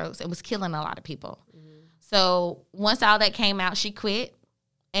attacks and strokes. It was killing a lot of people. So once all that came out, she quit.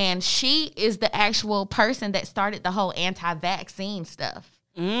 And she is the actual person that started the whole anti-vaccine stuff.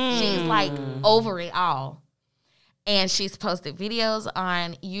 She's like over it all. And she's posted videos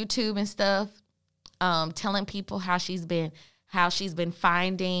on YouTube and stuff, telling people how she's been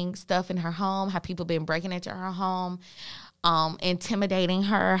finding stuff in her home, how people been breaking into her home, intimidating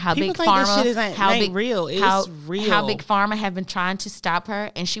her, how People Big think this Pharma, shit ain't big real. It's how, real. how Big Pharma have been trying to stop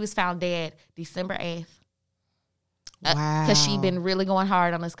her, and she was found dead December 8th. Wow. Because she'd been really going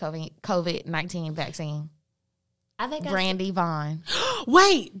hard on this COVID-19 vaccine. I think Brandy Vaughn.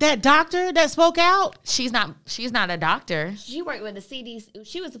 Wait, that doctor that spoke out? She's not a doctor. she worked with the CDC.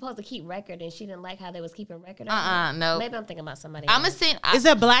 She was supposed to keep record, and she didn't like how they was keeping record. of it. No. Maybe I'm thinking about somebody. I'm else. gonna send. Is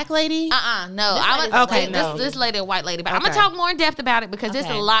that black lady? No. lady's I'm a white no. This lady, a white lady, but I'm gonna Okay. talk more in depth about it because there's a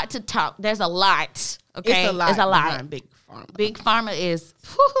Okay. lot to talk. There's a lot. Okay, It's a lot. It's a lot. behind Big Pharma. Big Pharma is,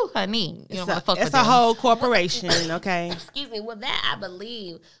 whew, honey. You don't want to fuck It's with a them. whole corporation, okay? Excuse me. Well, that I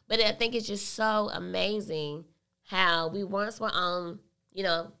believe, but I think it's just so amazing how we once were on,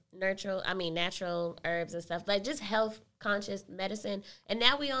 natural herbs and stuff, like just health conscious medicine, and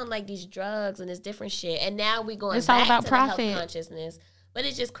now we on like these drugs and this different shit, and now we going It's all back about to profit. the health consciousness. But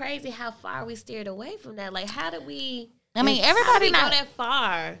it's just crazy how far we steered away from that. Like, how did we? I mean, how did everybody we go not. that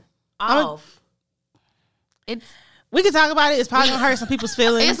far I'm- off? It's We can talk about it. It's probably gonna hurt some people's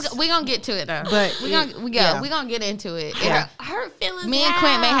feelings. we gonna get to it though. But we it- gonna yeah. we gonna get into it. Yeah. Hurt feelings. Me and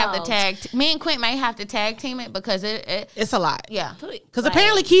Quint may have to how? tag. Me and Quint may have to tag team it because it It's a lot. yeah. Because Right.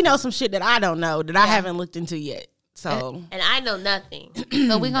 apparently Key knows some shit that I don't know that I haven't looked into yet. So And I know nothing.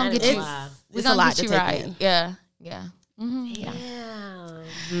 So we gonna That get is you. why. We it's a gonna lot get to you take right. in. Yeah. Yeah. Yeah.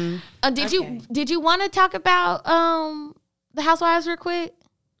 Yeah. Did you want to talk about the Housewives real quick?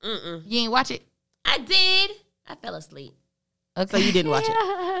 Mm-mm. You ain't watch it? I did. I fell asleep. Okay. So you didn't watch it?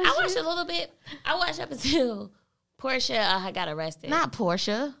 I watched a little bit. I watched up until Portia got arrested. Not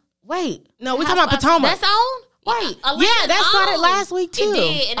Portia. Wait. No, we're talking about Housewives- Potomac. That's on? Wait, Atlanta, Yeah, that started last week too. It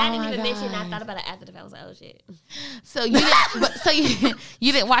did, and I Oh didn't my even mention it. I God. thought about it after the fact. I was like, oh shit. so you didn't,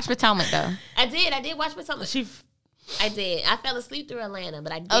 you didn't watch Potomac though. I did watch Potomac. She. I did. I fell asleep through Atlanta,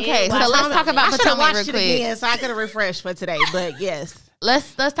 but I did. Okay, so watch let's Potomac. talk about I should have Potomac watched real it quick. again, so I could have refreshed for today. But yes,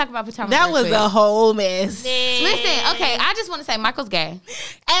 Let's talk about Potomac. that real was quick. a whole mess. Listen, okay, I just want to say Michael's gay.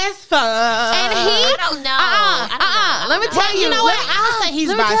 As fuck. And he I don't know. I don't know. Let me tell you. You know what? I'll say he's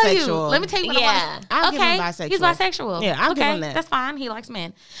let me tell you. bisexual. Let me tell you what Yeah. I want to I'll give him Okay, bisexual. he's bisexual. Yeah, I'll okay, give him that. That's fine. He likes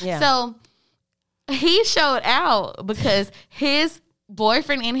men. Yeah. So he showed out because his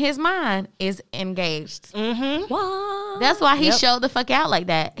boyfriend in his mind is engaged. Mm-hmm. What? That's why he Yep. showed the fuck out like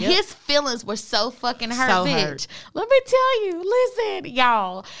that. Yep. His feelings were so fucking hurt, So bitch. hurt. Let me tell you. Listen,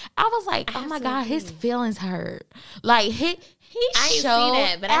 y'all. I was like, oh my God, his Absolutely. feelings hurt. Like he I ain't see showed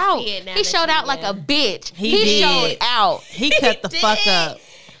that, but I out. see it now He that showed you- out like yeah. a bitch. He He did. showed out. He cut the fuck up.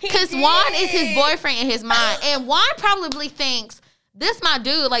 Because Juan is his boyfriend in his mind. And Juan probably thinks, this my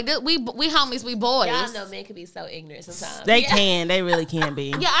dude. Like, we homies, we boys. Y'all know men can be so ignorant sometimes. They Yeah. can. They really can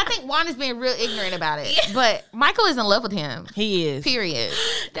be. Yeah, I think Juan is being real ignorant about it. But Michael is in love with him. He is. Period.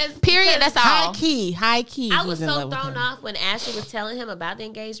 That's Period. That's High all. key. High key. I he's was in so love with thrown him. off when Ashley was telling him about the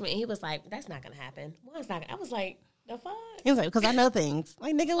engagement, and he was like, "That's not gonna happen. One's not." I was like, "The fuck." He was like, because I know things.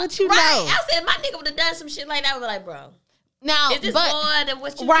 Like, nigga, what you Right. know? I said, "My nigga would have done some shit like that." I was like, "Bro, Now, is this but more than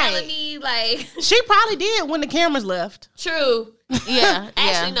what you Right. telling me?" Like, She probably did when the cameras left. true. yeah,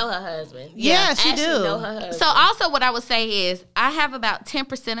 Ashley yeah. know her husband. Yeah, she Ashley do. know her husband. So also, what I would say is, I have about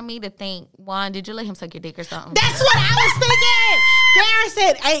 10% of me to think, Juan, did you let him suck your dick or something? That's what I was thinking. Darren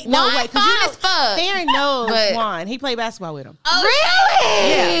said, ain't no Juan way. 'Cause fine as fuck. Darren knows But- Juan. He played basketball with him.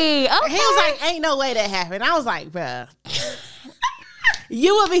 Really? Yeah. Okay. He was like, ain't no way that happened. I was like, bruh.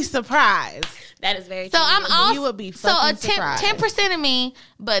 You would be surprised. that is very So true. I'm also You would be so a fucking surprised. 10% of me,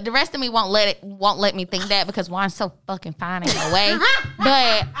 but the rest of me won't let me think that because Juan's so fucking fine in a way.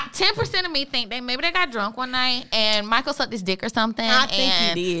 But 10% of me think maybe they got drunk one night and Michael sucked his dick or something. I think he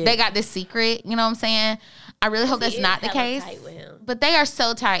and did. They got this secret. You know what I'm saying? I really hope that's He is not the hella case. tight with him. But they are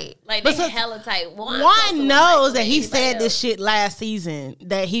so tight. Like, But they so- hella tight. Juan knows that he anybody said this else. shit last season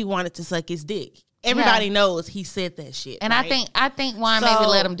that he wanted to suck his dick. Everybody knows he said that shit. And right? I think Juan So- maybe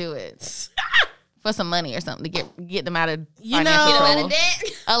let him do it for some money or something to get them out of You financial know- trouble. Out of debt.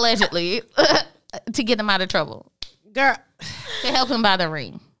 Allegedly, to get them out of trouble, girl. to help him buy the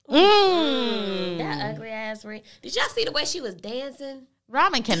ring. That ugly ass ring. Did y'all see the way she was dancing?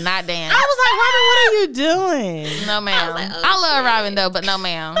 Robin cannot dance. I was like, Robin, what are you doing? No, ma'am. I was like, oh, I love shit. Robin though, but no,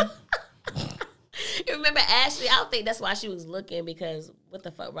 ma'am. You remember Ashley? I don't think that's why she was looking, because what the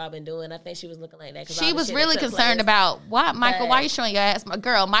fuck Robin doing? I think she was looking like that. 'cause all She the was shit really that took concerned place. about why, Michael. But- Why are you showing your ass? My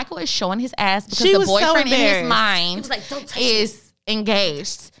girl, Michael is showing his ass because She the was so boyfriend in his embarrassed. He mind was like, "Don't touch me." is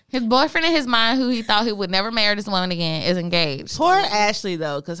engaged. His boyfriend in his mind, who he thought he would never marry this woman again, is engaged. Poor Ashley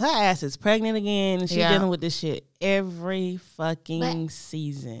though, because her ass is pregnant again, and she's Yeah. dealing with this shit every fucking But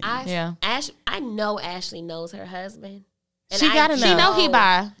season. Yeah. I know Ashley knows her husband. And She gotta She know he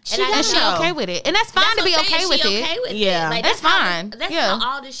bi, She and gotta she know. okay with it, and that's fine That's to be what I'm okay saying, with she it. okay with Yeah. it. Like, That's how fine. That's Yeah. how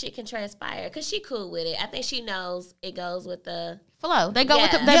all this shit can transpire. Because she cool with it. I think she knows it goes with the. Flow. They go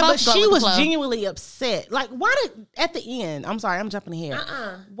with the. Yeah. They yeah, but both go she with was the flow. genuinely upset. Like, why did at the end? I'm sorry, I'm jumping ahead.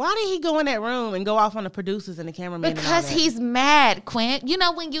 Why did he go in that room and go off on the producers and the cameraman? Because and all that? he's mad, Quint. You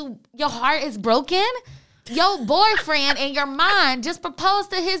know when your heart is broken, your boyfriend in your mind just proposed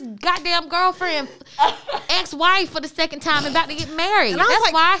to his goddamn girlfriend, ex-wife for the second time, and about to get married. And I was That's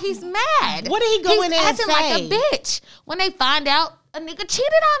like, why he's mad. what did he go He's in there and acting like say? a bitch when they find out a nigga cheated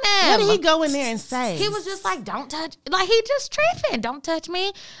on What them. did he go in there and say? He was just like, "Don't touch." Like he just tripping. Don't touch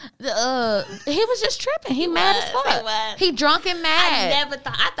me. He was just tripping. He mad as was, he fuck. was. He drunk and mad.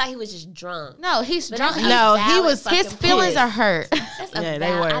 I thought he was just drunk. No, he's But drunk. that's a No, he valid was- fucking His feelings point. are hurt. That's a Yeah, they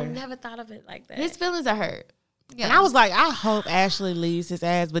valid- were. I never thought of it like that. His feelings are hurt. Yeah. And I was like, I hope Ashley leaves his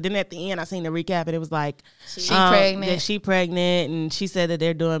ass. But then at the end, I seen the recap, and it was like, She pregnant. that she pregnant, and she said that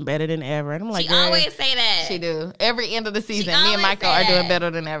they're doing better than ever. And I'm like, she girl, always say that. She do. Every end of the season, me always and Michael say are doing that. better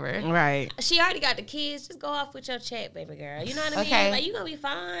than ever. right. She already got the kids. Just go off with your check, baby girl. You know what I Okay. mean? Like, you gonna be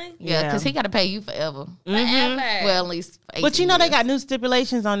fine Yeah, Yeah. because he got to pay you forever. forever. Well, at least. For But you know 18 they years. got new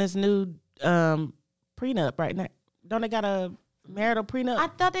stipulations on this new prenup right now. Don't they got a marital prenup? I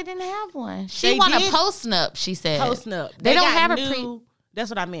thought they didn't have one. She They want did. a post-nup, she said. Post-nup. They don't got have a new, That's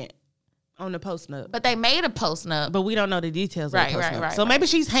what I meant on the post-nup. But they made a post-nup But we don't know the details Right, of the right, post-nup. right, So right. maybe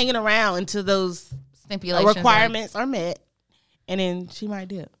she's hanging around until those stipulations. requirements are met, and then she might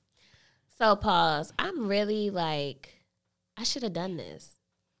dip. So pause. I'm really like, I should have done this.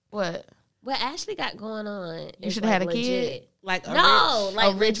 What? what Ashley got going on. You should have had a legit. kid. Like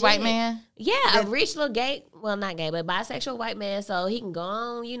Like a rich white legit. man. Yeah, a rich little gay, well, not gay, but bisexual white man, so he can go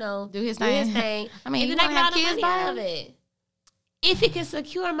on, Do his thing. I mean, if you not wanna have get all the kids money by out him? of it. If it can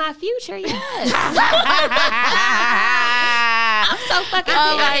secure my future, yes. I'm so fucking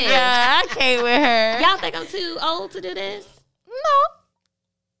Oh my pissed. god, I can't with her. Y'all think I'm too old to do this?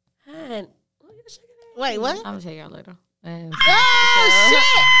 No. Hun, Wait, what? I'm gonna tell y'all later. Oh,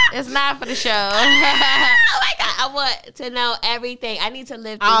 shit. It's not for the show. Oh my god, I want to know everything. I need to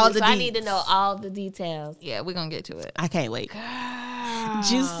live through All this, the so I need to deets. know all the details. Yeah, we're gonna get to it. I can't wait.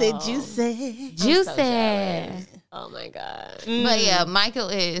 Juicy, juicy. Juicy. So jealous. Oh my god. But yeah, Michael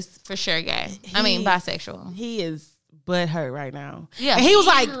is for sure gay. I mean, bisexual. He is butthurt right now. Yeah. And he was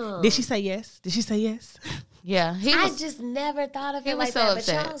Damn. like, did she say yes? Did she say yes? Yeah, he I was, just never thought of he it was like so that,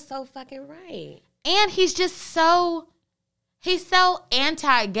 upset. but y'all so fucking right. and he's just so, he's so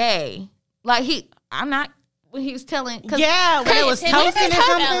anti-gay. Like I'm not. When he was telling, Yeah, when it was Chris- toasting or Chris-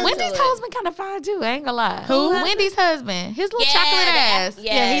 something. Wendy- Wendy's husband kind of fine too. I ain't gonna lie. Who? Wendy's husband. His little chocolate ass.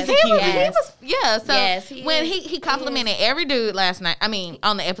 Yeah, he's a He cute was, ass. he was, yeah. So Yes, he when is. he complimented every dude last night. I mean,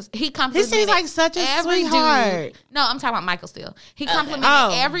 on the episode, he He complimented. seems like such a every sweetheart. dude. No, I'm talking about Michael still. He complimented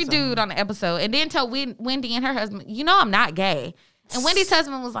Oh, every sorry. dude on the episode, and then told Wendy and her husband, "You know, I'm not gay." And Wendy's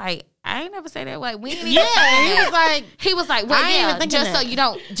husband was like, "I ain't never say that way." We ain't even Yeah, saying he that. was like, He was like, "Well, I ain't even yeah, thinking just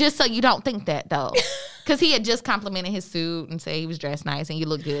that." so you don't think that though," because he had just complimented his suit and said he was dressed nice and you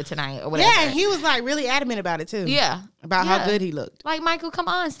look good tonight or whatever. yeah, he was like really adamant about it too. Yeah. About Yeah. how good he looked. Like, Michael, come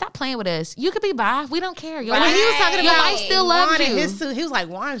on, stop playing with us. You could be bi. We don't care. Your Right. wife, When he was talking your about wife still loves Juan and you. his suit, he was like,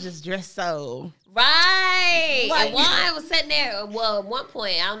 Juan's just dressed so. Right. Like- And Juan was sitting there. Well, at one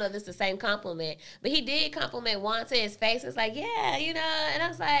point, I don't know if this is the same compliment, but he did compliment Juan to his face. It's like, yeah, and I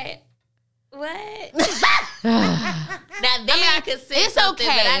was like, what? Now there I could say it's something,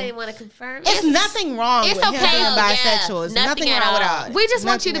 but okay. I didn't want to confirm It's it. nothing wrong it's with him okay. being Oh, yeah. bisexual. It's Nothing nothing at wrong with all. all. We just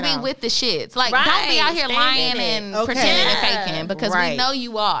want you to Nothing be at all. with the shits. Like, Right. don't be out here Stand lying in it. and Okay. pretending and Yeah. faking because we Right. know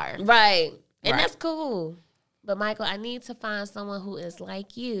you are. Right. And Right. that's cool. But Michael, I need to find someone who is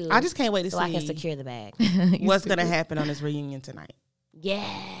like you. I just can't wait to so I can see secure the bag. what's going to happen on this reunion tonight.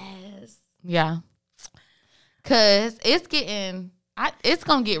 Yes. Yeah. Cause it's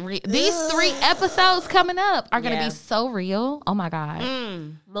gonna get real. These 3 episodes coming up are gonna Yeah. be so real. Oh my God.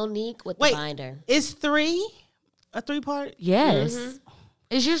 Monique with Wait. the binder. Is 3 a 3-part? Yes.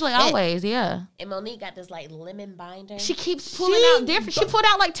 It's usually always, yeah. And Monique got this like lemon binder. She keeps pulling out different. She pulled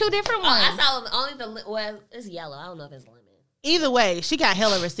out like 2 different ones. I saw only well, it's yellow. I don't know if it's lemon. Either way, she got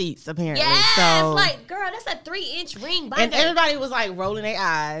hella receipts apparently. Yes, So, like girl, that's a 3-inch ring binder. and everybody was like rolling their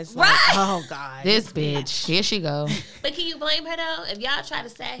eyes. Like, Right. oh God. This bitch. Here she go. But can you blame her though? If y'all try to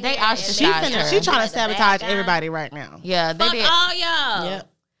say They she ostracized her. she trying to Like the bad sabotage guy. everybody right now. Yeah, they Fuck did. all y'all. Yep.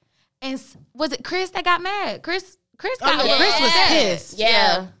 And was it Chris that got mad? Chris Oh, got yeah, Chris was upset. pissed.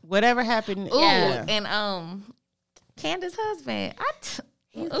 Yeah. Whatever happened. Ooh, Yeah. and Candace's husband.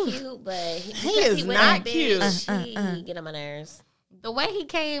 He's Ooh. cute, but He because is went not that cute. bitch, he get on my nerves. The way he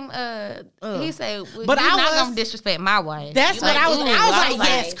came, he said, well, But you're I not was- gonna disrespect my wife. That's You what like, I was. ooh, I was I like, was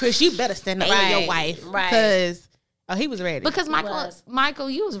yes, like- Chris, you better stand up for your Right, wife right. because he was ready. Because was. Michael,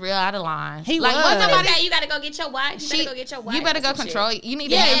 you was real out of line. He like, was. wasn't Somebody nobody- said you gotta go get your wife. You better go get your wife. You better or go some control. shit. You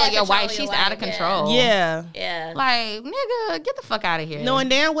need Yeah, to handle your control wife. your She's wife, out of yeah. control. yeah, Yeah. Like, nigga, get the fuck out of here. knowing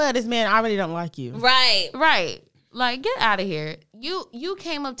damn well this man already don't like you. Right. Right. Like, get out of here. You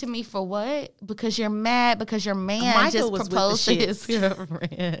came up to me for what? Because you're mad because your man Michael just was with the proposed to his shits.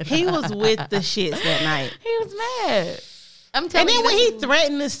 girlfriend. He was with the shits that night. He was mad. I'm telling And then you. when this he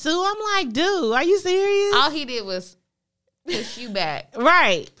threatened to sue, I'm like, dude, are you serious? all he did was push you back.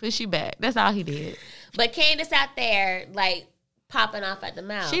 Right. Push you back. That's all he did. But Candace out there, like, popping off at the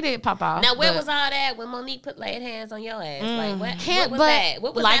mouth. She did pop off. Now, where but- was all that when Monique laid hands on your ass? Like, what Can't, was but that?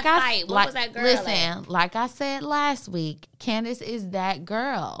 What was like that I- fight? What like- was that girl Listen, at? like I said last week, Candace is that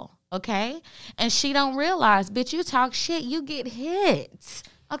girl, okay? And she don't realize, bitch, you talk shit, you get hit,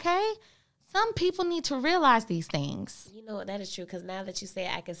 okay? Some people need to realize these things. You know what? That is true, because now that you say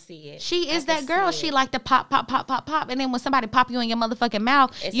it, I can see it. She I is can that girl. see She it. like to pop, pop, pop, pop, pop. And then when somebody pop you in your motherfucking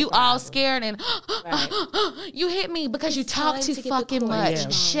mouth, It's a you all problem. scared and you hit me because you It's talk time too to get the fucking cord much. Yeah.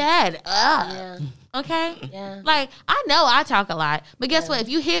 Shut up. Yeah. Okay? Yeah. Like, I know I talk a lot, but guess what? If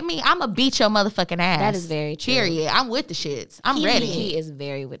you hit me, I'm going to beat your motherfucking ass. That is very true. Period. I'm with the shits. I'm ready. He is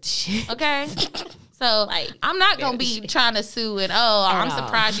very with the shit. Okay? So, Like, I'm not going to be trying to sue and, I'm all.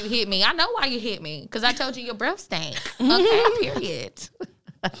 surprised you hit me. I know why you hit me because I told you your breath stank. Okay? Period.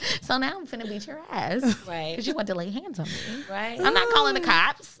 So now I'm finna beat your ass. Right. Because you want to lay hands on me. Right. I'm not calling the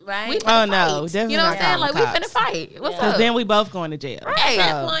cops. Right. We finna Oh, no, fight. definitely You know what not I'm saying? Like, calling we the finna fight. What's Yeah. up? Because then we both going to jail. Right. At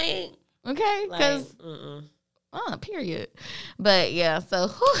that point, Okay, because period. But yeah, so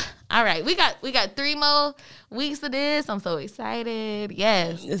all right, we got 3 more weeks of this. I'm so excited.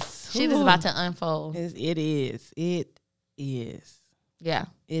 Yes, shit is about to unfold. It is. Yeah,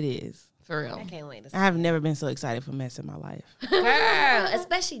 it is. For real. I can't wait to see. I have never been so excited for mess in my life. Girl,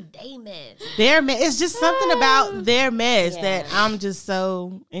 especially they mess. Their mess. It's just something about their mess that I'm just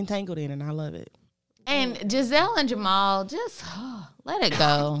so entangled in, and I love it. And Giselle and Jamal, just let it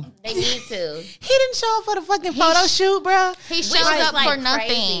go. They need to. He didn't show up for the fucking photo shoot, bro. He shows up like for nothing.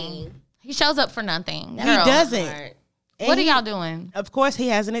 crazy. He shows up for nothing. He doesn't. Smart. What are y'all doing? Of course, he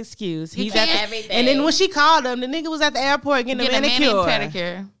has an excuse. He's can't- at everything. and then when she called him, the nigga was at the airport getting a manicure.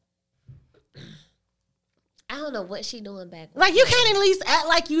 Pedicure. I don't know what she doing back. Like, you can't at least act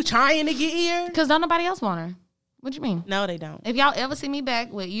like you trying to get here. Because don't nobody else want her. What you mean? No, they don't. If y'all ever see me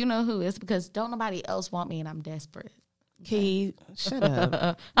back with you know who, it's because don't nobody else want me and I'm desperate. Key, shut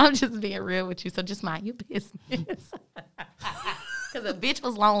up. I'm just being real with you, so just mind your business. Because a bitch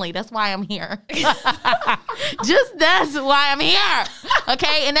was lonely. That's why I'm here. Just that's why I'm here.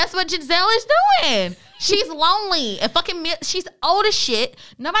 Okay? And that's what Giselle is doing. She's lonely and fucking she's old as shit.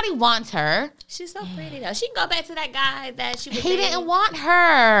 Nobody wants her. She's so pretty though. She can go back to that guy that she was. He dating. didn't want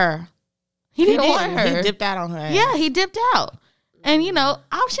her. He didn't want her. He dipped out on her ass. Yeah, he dipped out. And you know,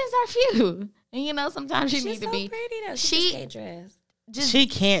 options are few. And you know, sometimes you She's need to so be. pretty though. She- She just can't dress. She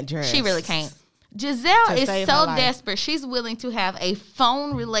can't dress. She really can't. Giselle To is save so her life. desperate. She's willing to have a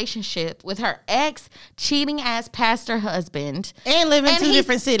phone relationship with her ex cheating ass pastor husband. And live in two he's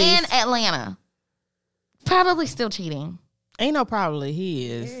different cities. in Atlanta. Probably still cheating. Ain't no probably. He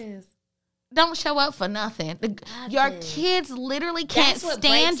is. Yes. Don't show up for nothing. Your kids literally can't That's what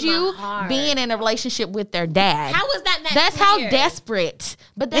stand breaks my you heart. being in a relationship with their dad. How was that? That's how weird? desperate.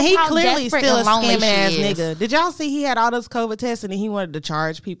 But that's And he how clearly desperate still a and lonely scamming she ass is. nigga. Did y'all see he had all those COVID tests and then he wanted to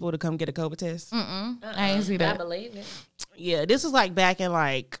charge people to come get a COVID test? I ain't see I that. believe it. Yeah, this was like back in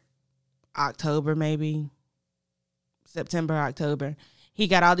like October, maybe September, October. He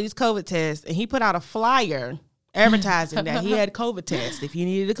got all these COVID tests and he put out a flyer advertising that he had COVID tests. If you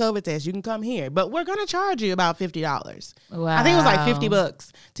needed a COVID test, you can come here. But we're gonna charge you about $50. Wow. I think it was like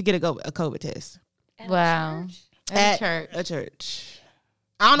 $50 to get a COVID test Wow. At church. A church.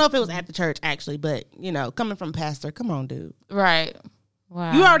 I don't know if it was at the church actually, but you know, coming from pastor, come on, dude. Right.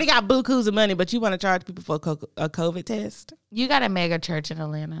 Wow. You already got bukus of money, but you want to charge people for a COVID test? You got a mega church in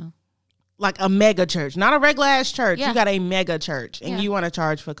Atlanta. Like a mega church, not a regular ass church. Yeah. You got a mega church, and Yeah. you want to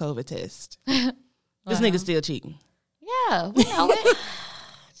charge for COVID test. This nigga still cheating. Yeah, we know it.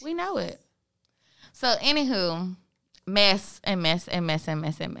 We know it. So, anywho, mess. Woo!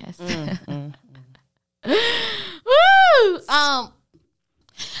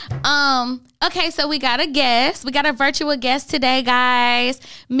 Okay, so we got a guest. We got a virtual guest today, guys.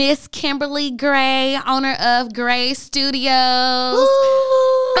 Miss Kimberly Gray, owner of Gray Studios.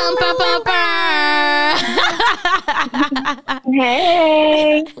 Bum, bum, bum, bum.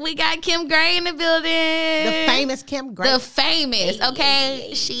 Hey. We got Kim Gray in the building. The famous Kim Gray. The famous,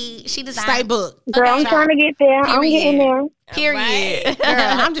 okay? She designed. Stay booked. Girl, I'm trying to get there. I'm getting there. Period. Girl,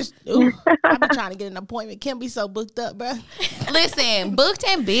 I'm just, I've been trying to get an appointment. Kim be so booked up, bro. Listen, booked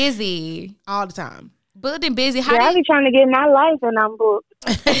and busy. All the time. Booked and busy. Yeah, I be trying to get my life and I'm booked.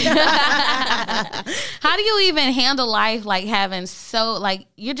 How do you even handle life like having so, like,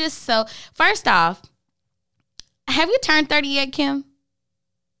 you're just so, first off, have you turned 30 yet, Kim?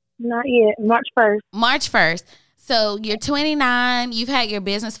 Not yet. March 1st. March 1st. So you're 29, you've had your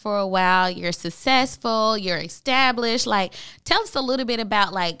business for a while, you're successful, you're established. Like, tell us a little bit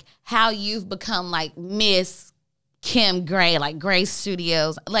about, like, how you've become, like, Miss Kim Gray, like Gray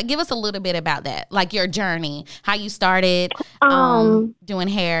Studios. Like, give us a little bit about that, like your journey, how you started doing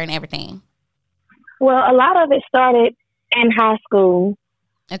hair and everything. Well, a lot of it started in high school.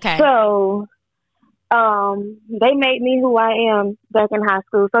 Okay. So, they made me who I am back in high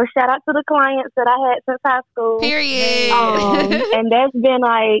school. So shout out to the clients that I had since high school. Period. And that's been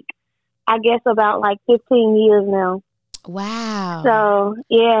like, I guess about like 15 years now. Wow. So,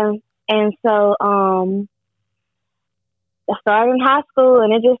 yeah. And so, I started in high school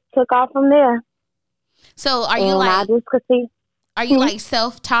and it just took off from there. So are you And I like, just could see. are you like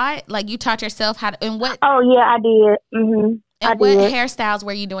self-taught? Like you taught yourself how to, and what, Oh, yeah, I did. Mm-hmm. I and what did. hairstyles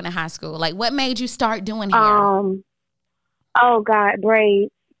were you doing in high school? Like what made you start doing hair? Oh, God,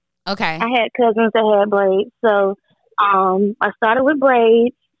 braids. Okay. I had cousins that had braids. So, I started with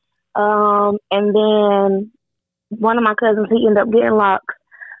braids. And then one of my cousins, he ended up getting locks.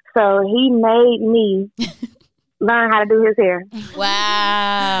 So he made me learn how to do his hair.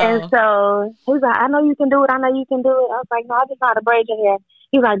 Wow. And so he was like, I know you can do it. I know you can do it. I was like, no, I just know how to braid your hair.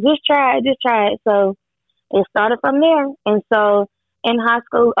 He's like, just try it. So it started from there. And so in high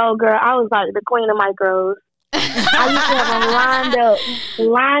school, oh girl, I was like the queen of micros. I used to have them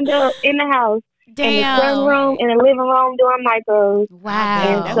lined up in the house, in the sunroom, in the living room doing micros. Wow.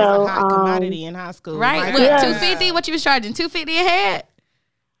 And that was a hot commodity in high school. Right. What, $250? What you was charging? $250 a head?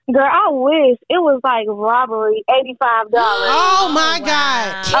 Girl, I wish it was like robbery, $85. Oh my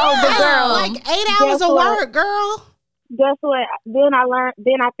God! Oh, but girl, like 8 hours of work, girl. Guess what? Then I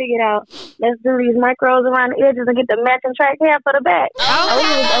figured out, let's do these micros around the edges and get the matching track hair for the back. It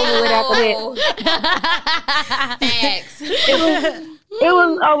was over with after that. Thanks. It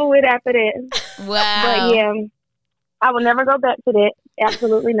was over with after that. Wow. But yeah, I will never go back to that.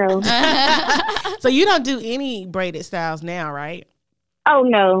 Absolutely no. So you don't do any braided styles now, right? Oh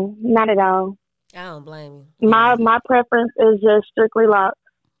no, not at all. I don't blame you. My preference is just strictly locks.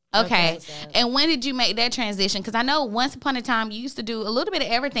 Okay. And when did you make that transition? Because I know once upon a time you used to do a little bit of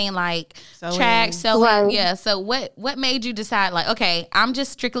everything, like track, sewing. Right. Yeah. So what made you decide, like, okay, I'm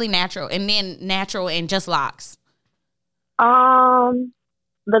just strictly natural and just locks?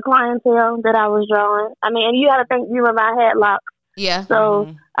 The clientele that I was drawing. I mean, and you got to think, I had locks. Yeah.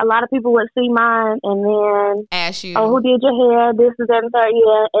 So a lot of people would see mine and then ask you, oh, who did your hair? This is that and third.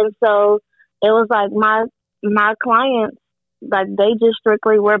 Yeah. And so it was like my clients, like they just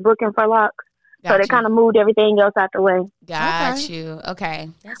strictly were booking for locks. So they kind of moved everything else out the way. Got you. Okay.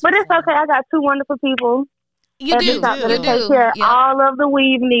 But it's okay. I got two wonderful people. You do. Take care of all of the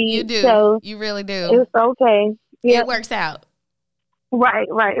weave needs. You do. So you really do. It's okay. It works out. Right.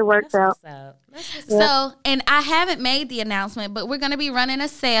 It works out. So, and I haven't made the announcement, but we're going to be running a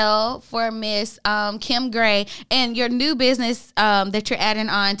sale for Miss Kim Gray and your new business that you're adding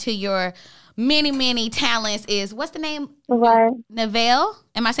on to your many talents is, what's the name? Right. Navale?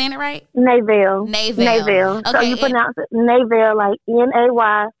 Am I saying it right? Navale. Okay, so you pronounce it Navale, like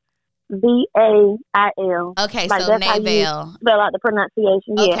Nayvail. Okay, like so that's how you Navale. spell out the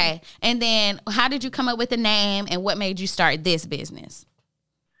pronunciation. Yeah. Okay. And then how did you come up with the name and what made you start this business?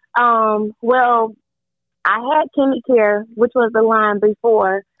 Well, I had Kimmy Care, which was the line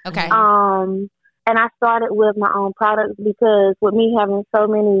before. Okay. And I started with my own products because with me having so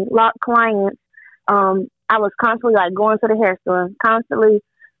many lock clients, I was constantly like going to the hair store, constantly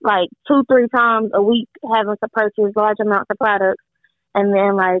like 2-3 times a week having to purchase large amounts of products. And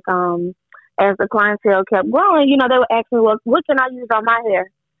then like, as the clientele kept growing, they would ask me, well, what can I use on my hair?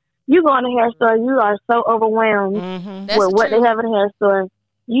 You go in the hair store, you are so overwhelmed with what they have in the hair store.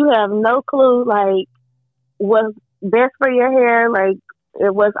 You have no clue, like, what's best for your hair, like,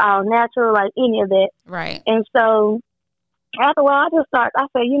 it was all natural, like, any of that. Right. And so, after a while, I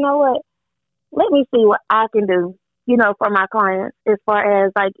said, you know what? Let me see what I can do, for my clients, as far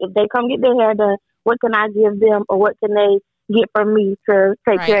as, like, if they come get their hair done, what can I give them, or what can they get from me to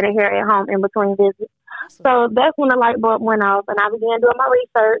take care of their hair at home in between visits? So, that's when the light bulb went off, and I began doing my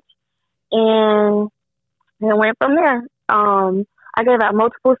research, and it went from there. I gave out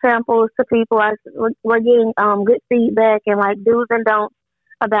multiple samples to people. We're getting good feedback and like do's and don'ts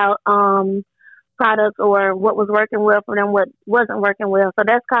about products or what was working well for them, what wasn't working well. So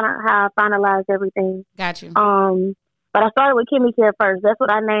that's kind of how I finalized everything. Got you. But I started with Kimmy Care first. That's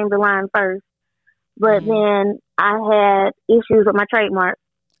what I named the line first. But then I had issues with my trademark.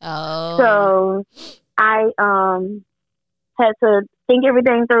 Oh. So I had to think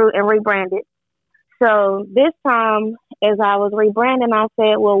everything through and rebrand it. So this time, as I was rebranding, I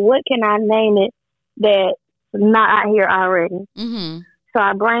said, well, what can I name it that's not out here already? Mm-hmm. So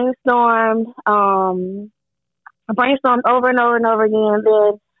I brainstormed over and over and over again.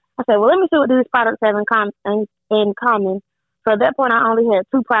 Then I said, well, let me see what these products have in common. So at that point, I only had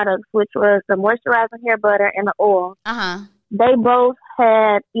 2 products, which were the moisturizing hair butter and the oil. Uh-huh. They both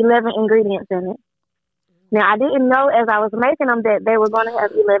had 11 ingredients in it. Now, I didn't know as I was making them that they were going to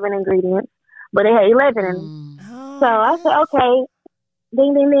have 11 ingredients. But it had 11 in them. So I said, okay,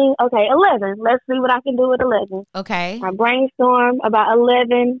 ding, ding, ding. Okay, 11. Let's see what I can do with 11. Okay. I brainstormed about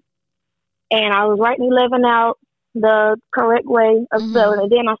 11, and I was writing 11 out the correct way of spelling it.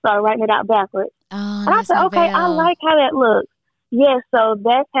 Then I started writing it out backwards. Oh, and I said, okay, I like how that looks. Yes, so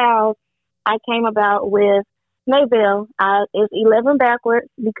that's how I came about with Nayvail. It's 11 backwards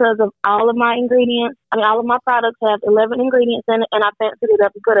because of all of my ingredients. All of my products have 11 ingredients in it, and I fancied it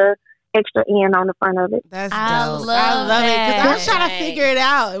up and put a extra N on the front of it. That's I dope. love I love it because I was that. trying to figure it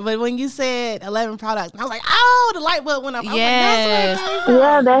out. But when you said 11 products, I was like, oh, the light bulb went up. I was Yes. like, that's what it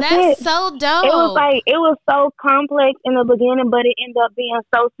Yeah, that's it. That's so dope. It was so complex in the beginning, but it ended up being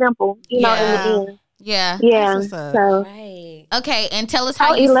so simple, in the end. Yeah. Yeah. That's what's up. So, Right. Okay, and tell us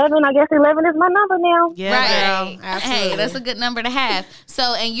how you 11. I guess 11 is my number now. Yeah, right. girl, absolutely. Hey, that's a good number to have.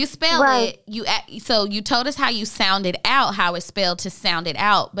 So, and you spell Right. it. So you told us how you sounded out, how it's spelled to sound it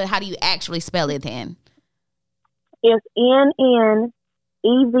out, but how do you actually spell it then? It's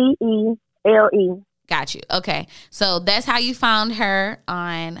NNEVELE. Got you. Okay, so that's how you found her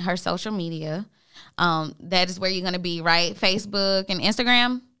on her social media. That is where you're gonna be, right? Facebook and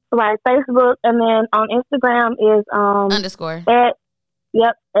Instagram. Right, Facebook, and then on Instagram is _ at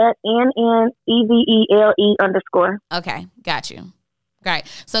NNEVELE_. Okay, got you. Right.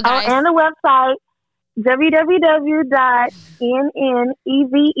 So Oh, guys, and the website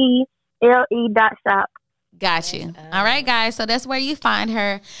www.NNEVELE.shop. got you. All right, guys. So that's where you find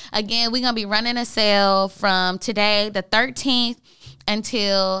her. Again, we're gonna be running a sale from today, the 13th,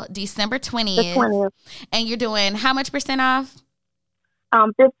 until December 20th. The 20th. And you're doing how much % off?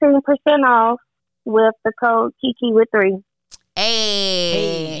 15% off with the code Kiki with 3.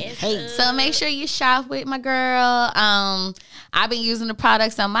 Hey. So make sure you shop with my girl. I've been using the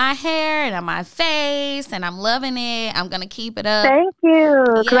products on my hair and on my face, and I'm loving it. I'm gonna keep it up. Thank you.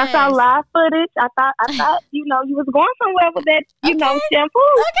 Because I saw Yes. live footage. I thought you was going somewhere with that, shampoo.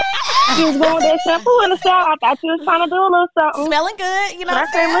 Okay. You was going with that shampoo in the shower. I thought you was trying to do a little something. Smelling good, you know But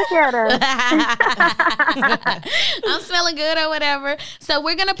what I I'm can't saying? look at her. I'm smelling good or whatever. So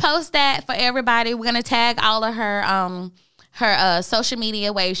we're gonna post that for everybody. We're gonna tag all of her social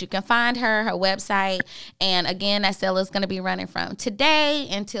media ways you can find her website. And again, that sale is going to be running from today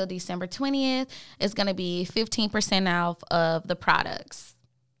until December 20th. It's going to be 15% off of the products.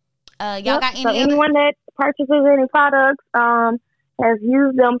 Y'all got any So other? anyone that purchases any products, has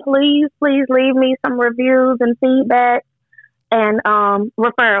used them, please leave me some reviews and feedback and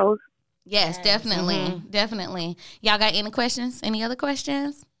referrals. Yes, definitely. Definitely. Y'all got any questions? Any other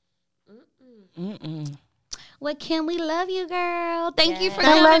questions? Mm-mm. Well, Kim, we love you, girl. Thank you for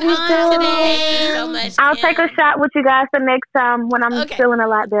I love coming you on too. today. Thank you so much. I'll Kim. take a shot with you guys the next time when I'm Okay. feeling a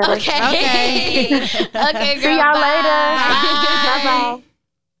lot better. Okay. Okay. Okay, girl. See y'all bye. later. Bye. Bye-bye.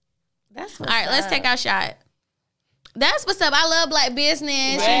 That's All right, let's take our shot. That's what's up. I love black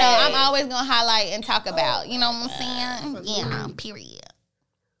business. You know, I'm always going to highlight and talk about. You know what I'm saying? Yeah, period.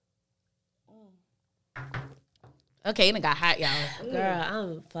 Okay, it done got hot, y'all. Girl,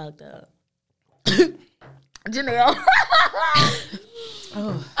 I'm fucked up. Janelle.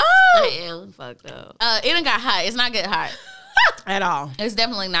 I am fucked up. It done got hot. It's not good hot. At all. It's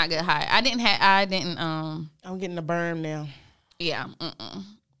definitely not good hot. I didn't, I'm getting the burn now. yeah.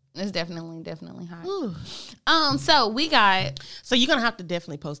 It's definitely hot. So we got So you're gonna have to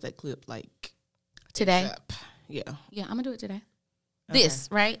definitely post that clip like today. Yeah. Yeah, I'm gonna do it today. This,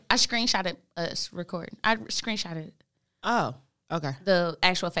 right? I screenshotted us recording. I screenshotted Oh. Okay. the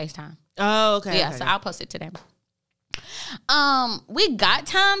actual FaceTime. Oh, okay. Yeah, okay. so I'll post it today. We got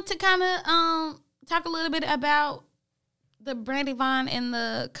time to kind of talk a little bit about the Brandy Vaughn and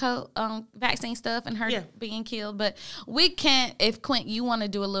the vaccine stuff and her being killed, but we can't. If Quint, you want to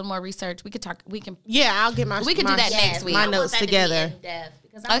do a little more research, we could talk. We can. Yeah, I'll get my. We can do my- that next week. My I want notes that to be together. in-depth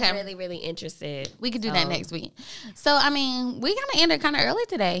because I'm Okay. really, really interested. We could do that next week. So I mean, we gonna end it kind of early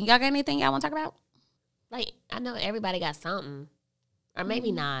today. Y'all got anything y'all want to talk about? Like, I know everybody got something. Or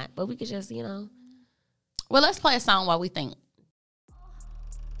maybe not, but we could just, Well, let's play a song while we think.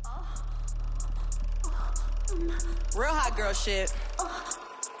 Real hot girl shit.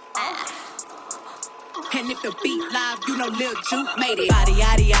 And if the beat live, you know Lil Juke made it. Body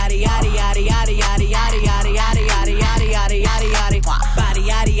yaddy yaddy yaddy yaddy yaddy yaddy yaddy yaddy yaddy yaddy yaddy yaddy yaddy yaddy. Body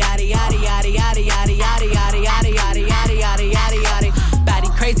yaddy yaddy yaddy yaddy yaddy yaddy yaddy yaddy yaddy yaddy yaddy yaddy yaddy yaddy. Body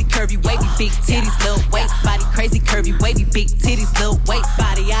crazy curvy wavy big titties little waist. Body crazy curvy wavy big titties little waist.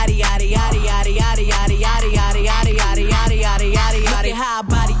 Body yaddy yaddy yaddy yaddy yaddy yaddy yaddy yaddy yaddy yaddy yaddy yaddy yaddy yaddy. Look at how I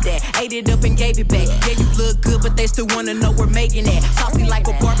body that. Ate it up and gave it back. Yeah, you look good, but they still wanna know we're making that. Saucy like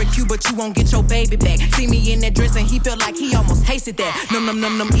a barbecue, but you won't get your baby back. See me in that dress and he felt like he almost tasted that. Num num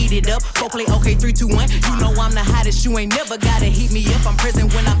num num, eat it up. Go play okay, 3, 2, 1. You know I'm the hottest. You ain't never gotta heat me up. I'm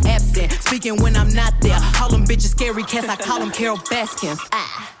present when I'm absent, speaking when I'm not there. Call them bitches scary cats. I call them Carol Baskins.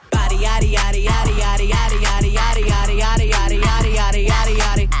 Body yaddy yaddy yaddy yaddy yaddy yaddy yaddy yaddy yaddy yaddy yaddy yaddy yaddy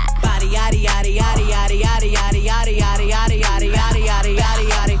yaddy. Body yaddy yaddy yaddy yaddy yaddy yaddy yaddy yaddy yaddy yaddy yaddy yaddy yaddy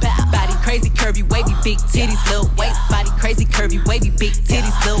yaddy. Body crazy curvy wavy big titties little waist. Body crazy curvy wavy big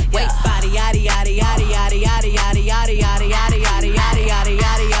titties little waist. Body yaddy yaddy yaddy yaddy yaddy yaddy yaddy yaddy yaddy yaddy yaddy yaddy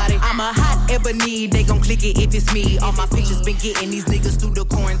yaddy yaddy. I'm a hot ebony, they gon' click it if it's me. All my pictures been getting these niggas through the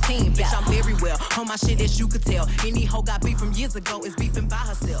quarantine. Bitch, I'm very well on my shit as you could tell. Any hoe got beef from years ago is beefing by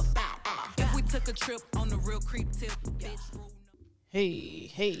herself. If we took a trip on the real creep tip, bitch.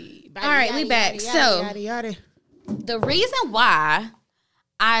 Hey. All right, we back. Yada. The reason why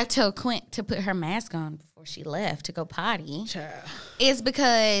I told Quint to put her mask on before she left to go potty Child. is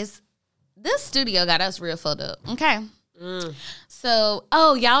because this studio got us real fucked up. Okay. So,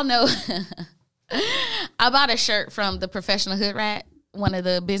 y'all know I bought a shirt from the Professional Hood Rat, one of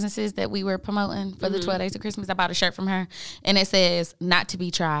the businesses that we were promoting for the 12 Days of Christmas. I bought a shirt from her, and it says, "Not to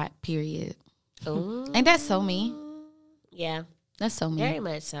be tried, period." Ooh. Ain't that so me? Yeah, That's so me. very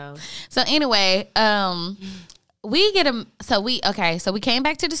much so. So anyway, we came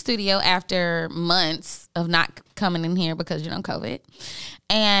back to the studio after months of not coming in here because, COVID.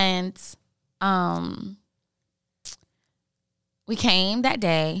 And we came that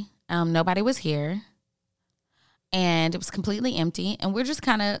day. Nobody was here. And it was completely empty. And we're just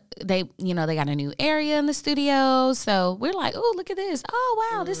kind of, they got a new area in the studio. So we're like, oh, look at this. Oh,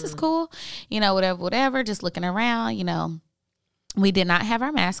 wow, this is cool. Whatever, just looking around, We did not have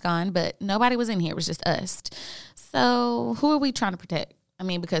our mask on, but nobody was in here. It was just us. So who are we trying to protect? I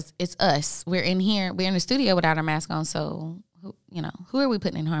mean, because it's us. We're in here. We're in the studio without our mask on. So, who are we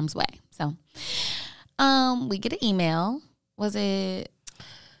putting in harm's way? So we get an email.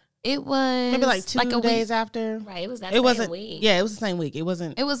 It was maybe like 2 days week. after. Right, it was that same week. Yeah, it was the same week. It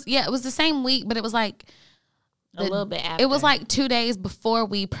wasn't. It was the same week, but it was like a little bit after. It was like 2 days before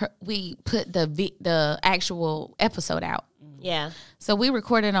we put the actual episode out. Yeah. So we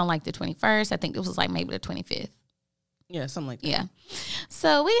recorded on like the 21st. I think it was like maybe the 25th. Yeah, something like that. Yeah.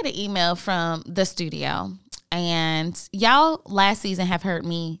 So we had an email from the studio. And y'all last season have heard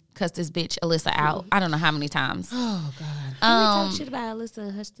me cuss this bitch Alyssa out. I don't know how many times. Oh, God. Can we talk shit about Alyssa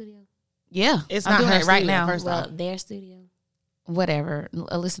and her studio? Yeah. It's I'm not doing her it right studio, now. first off. Their studio. Whatever.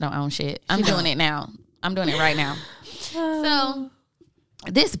 Alyssa don't own shit. I'm doing it now. I'm doing it right now. So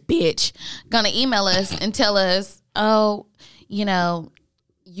this bitch gonna email us and tell us, oh,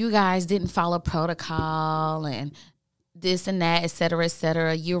 you guys didn't follow protocol and this and that, et cetera, et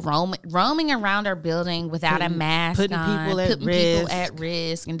cetera. You're roaming around our building without a mask putting on, people at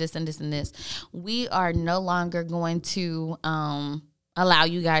risk, and this and this and this. We are no longer going to allow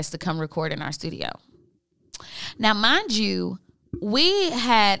you guys to come record in our studio. Now, mind you, we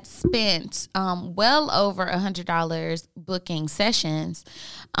had spent well over $100 booking sessions,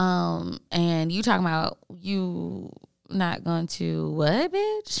 and you talking about you not going to what,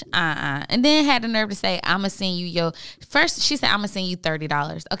 bitch? And then had the nerve to say, I'm gonna send you first. She said, I'm gonna send you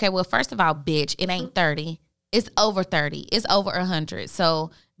 $30. Okay, well, first of all, bitch, it ain't 30. It's over 30. It's over 100.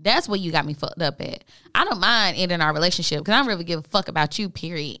 So that's what you got me fucked up at. I don't mind ending our relationship because I don't really give a fuck about you,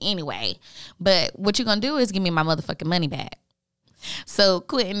 period, anyway. But what you gonna do is give me my motherfucking money back. So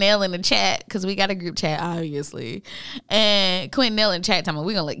Quentin Nell in the chat, because we got a group chat, obviously. And Quentin Nell in the chat talking about,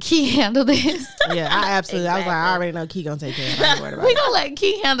 we're going to let Key handle this. Yeah, I absolutely. Exactly. I was like, I already know Key going to take care of it. I ain't worried about We're going to let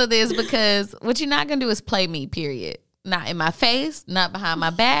Key handle this because what you're not going to do is play me, period. Not in my face, not behind my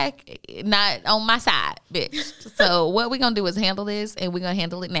back, not on my side, bitch. So what we're going to do is handle this, and we're going to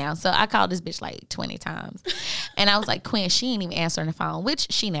handle it now. So I called this bitch like 20 times. And I was like, Quinn, she ain't even answering the phone,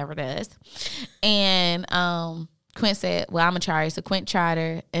 which she never does. And Quint said, well, I'm going to try her. So Quint tried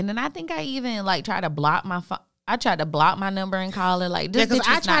her. And then I think I even tried to block my phone. I tried to block my number and call her. This bitch was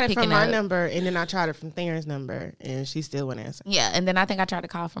I tried not it from my number, and then I tried it from Theron's number, and she still wouldn't answer. Yeah, and then I think I tried to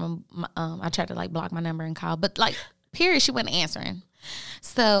call from, I tried to block my number and call. But period, she wasn't answering.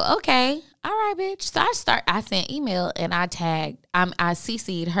 So, okay, all right, bitch. So I sent email, and I tagged, I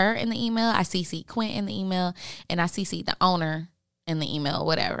CC'd her in the email. I CC'd Quint in the email, and I CC'd the owner in the email,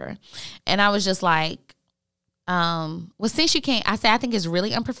 whatever. And I was just like, well, since you can't, I say, I think it's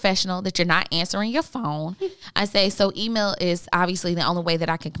really unprofessional that you're not answering your phone. I say, so email is obviously the only way that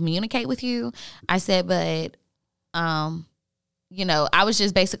I can communicate with you. I said, but, I was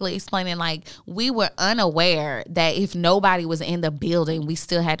just basically explaining we were unaware that if nobody was in the building, we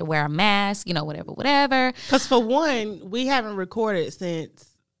still had to wear a mask, whatever. Because for one, we haven't recorded since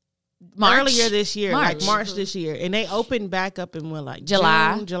March. Earlier this year, March this year, and they opened back up in July.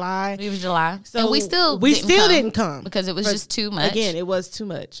 June, July. It was July, so and we still didn't come because it was just too much. Again, it was too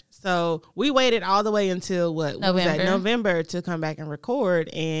much. So we waited all the way until November to come back and record.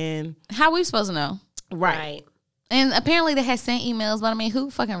 And how we supposed to know? Right. And apparently they had sent emails, but I mean, who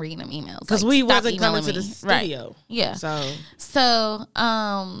fucking reading them emails? Because we wasn't coming to the studio. Right. Yeah. So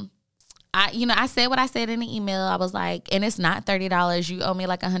I said what I said in the email. I was like, and it's not $30. You owe me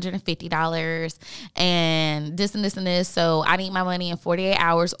 $150 and this and this and this. So I need my money in 48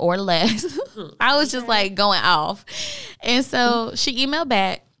 hours or less. I was just going off. And so she emailed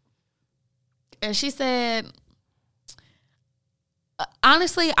back and she said,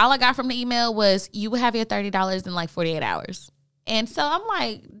 honestly, all I got from the email was you will have your $30 in 48 hours. And so I'm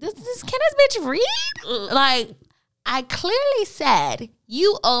like, can this bitch read? Like, I clearly said,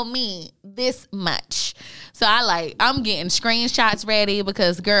 you owe me this much. So I'm getting screenshots ready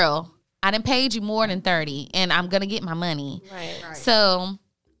because, girl, I done paid you more than 30 and I'm going to get my money. Right. So,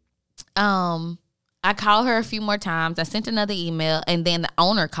 I called her a few more times. I sent another email, and then the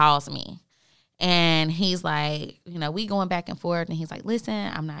owner calls me. And he's like, we going back and forth. And he's like, listen,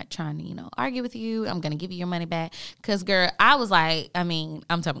 I'm not trying to, argue with you. I'm going to give you your money back. Because, girl, I was like, I'm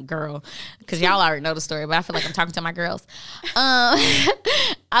talking girl. Because y'all already know the story. But I feel like I'm talking to my girls.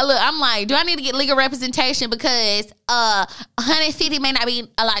 I'm like, do I need to get legal representation? Because 150 may not be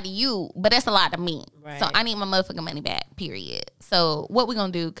a lot to you, but that's a lot to me. Right. So I need my motherfucking money back, period. So what we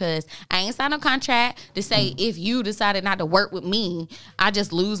going to do? Because I ain't signed no contract to say if you decided not to work with me, I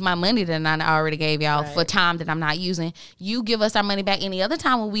just lose my money that I already gave y'all for time that I'm not using. You give us our money back any other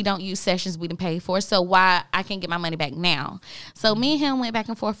time when we don't use sessions we didn't pay for. So why I can't get my money back now? So me and him went back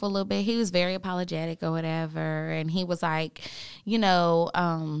and forth for a little bit. He was very apologetic or whatever. And he was like,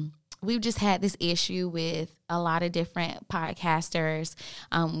 we've just had this issue with a lot of different podcasters.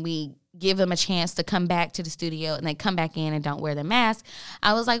 We give them a chance to come back to the studio and they come back in and don't wear the mask.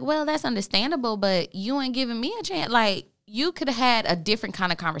 I was like, well, that's understandable, but you ain't giving me a chance. Like, you could have had a different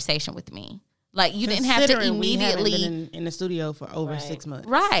kind of conversation with me. Like, you didn't have to immediately we haven't been in the studio for over 6 months.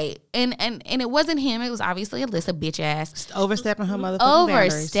 Right. And it wasn't him. It was obviously Alyssa, bitch ass. Just overstepping her motherfucking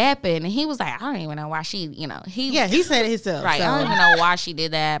boundaries. Overstepping. And he was like, I don't even know why she, he said it himself. Right. So. I don't even know why she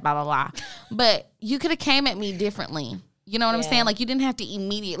did that, blah, blah, blah. But you could have came at me differently. You know what I'm saying? Like, you didn't have to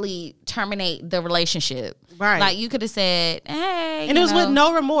immediately terminate the relationship. Right. Like, you could have said, hey. And it was with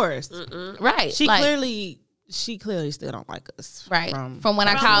no remorse. Right. She clearly still don't like us. Right. From when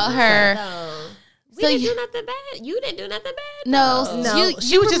I called her. We didn't do nothing bad. You didn't do nothing bad. No.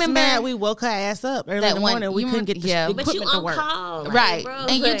 She was just mad we woke her ass up early in the morning. We couldn't get the equipment but you to work. Call, like, right. bro,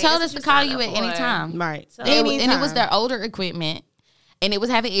 And you told us to call you at any time. Right. So, And it was their older equipment. And it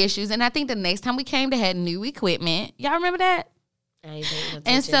was having issues. And I think the next time we came, they had new equipment. Y'all remember that? I ain't paying no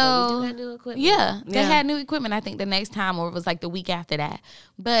attention, And so, but we do got new equipment. yeah, they had new equipment, I think, the next time, or it was like the week after that.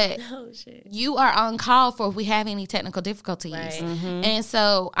 But you are on call for if we have any technical difficulties. Right. And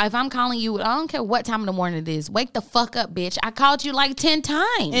so if I'm calling you, I don't care what time of the morning it is. Wake the fuck up, bitch. I called you like 10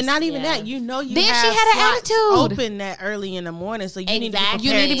 times. And not even that. You Then have she had an slots attitude. open that early in the morning. So you need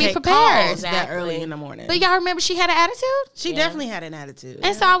to be prepared. Calls that early in the morning. But y'all remember she had an attitude? She definitely had an attitude.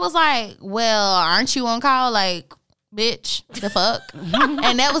 And so I was like, well, aren't you on call? Like, bitch, the fuck?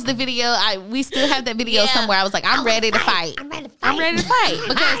 And that was the video. We still have that video somewhere. I was like, I'm ready to fight. I'm ready to fight.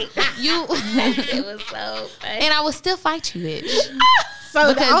 Because you. It was so funny. And I will still fight you, bitch.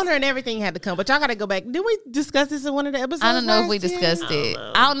 So the owner and everything had to come. But y'all got to go back. Did we discuss this in one of the episodes? I don't know if we discussed it.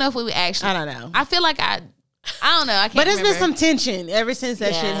 I don't know if we actually. I don't know. I feel like I don't know. I can't But there's remember. been some tension ever since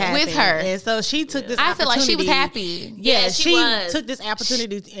that shit happened. With her. And so she took this I feel like she was opportunity- happy. Yeah, she was. took this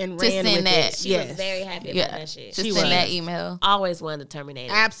opportunity and To ran send with that. it. She Yes. was very happy about Yeah. that shit. To She send was. that email. Always wanted to terminate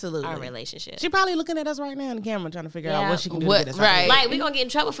Absolutely. our relationship. She probably looking at us right now on the camera trying to figure out what she can do What- to get us right. out. Like, we gonna get in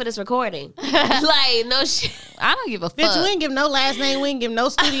trouble for this recording. Like, no shit. I don't give a fuck. Bitch, we ain't give no last name. We ain't give no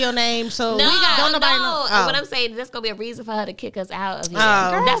studio name. So No, don't nobody no. know. Oh. What I'm saying, that's gonna be a reason for her to kick us out of here.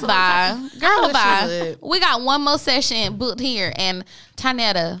 Oh. That's what I'm Bye. Girl, wish bye. she would. We got one more session booked here. And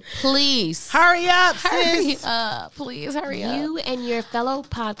Tanetta, please. Hurry up, Hurry sis. up. Please hurry up. You and your fellow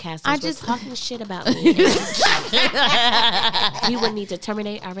podcasters I were just- talking shit about me. We would need to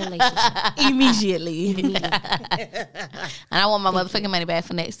terminate our relationship. Immediately. And I want my motherfucking money back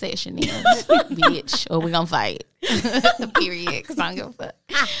for next session then. Bitch. Or we gonna fight. Period. Because I don't give a fuck.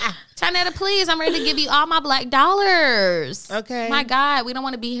 Tanetta, please. I'm ready to give you all my black dollars. Okay. My God. We don't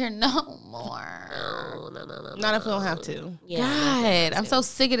want to be here no more. No. Not if we don't have to. Yeah, God. I'm so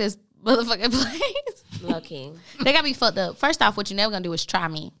sick of this motherfucking place. lucky. They got me fucked up. First off, what you're never gonna do is try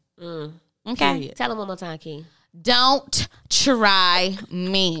me. Okay? Period. Tell him one more time, Key. Don't try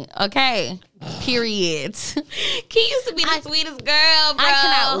me. Okay? Period. Key used to be the sweetest girl, bro. I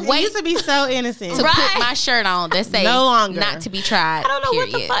cannot It wait used to be so innocent. to put my shirt on that say No longer. not to be tried. I don't know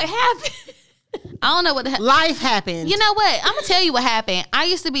period. what the fuck happened. I don't know what the hell. Life happened. You know what? I'm gonna tell you what happened. I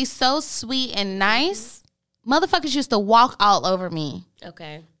used to be so sweet and nice. Motherfuckers used to walk all over me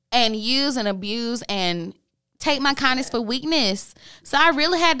Okay. and use and abuse and take my kindness for weakness. So I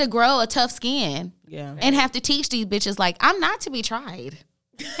really had to grow a tough skin Yeah. and have to teach these bitches like I'm not to be tried.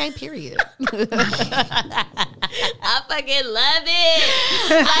 Okay, period. I fucking love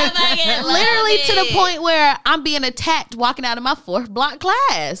it. I fucking love Literally it. to the point where I'm being attacked walking out of my 4th block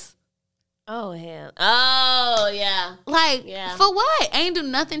class. Oh, hell. Oh, yeah. Like, Yeah. for what? I ain't do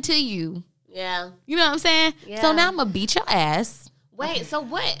nothing to you. Yeah. You know what I'm saying? Yeah. So now I'm gonna beat your ass. Wait, so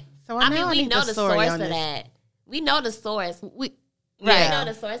what? So I mean, now we need know the story source on of this. that. We know the source. We We know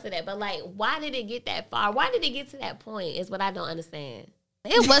the source of that. But, like, why did it get that far? Why did it get to that point is what I don't understand.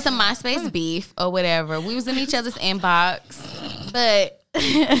 It wasn't MySpace beef or whatever. We was in each other's inbox, but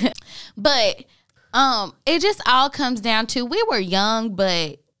it just all comes down to we were young,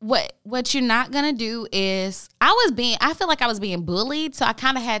 but what you're not gonna do is I feel like I was being bullied, so I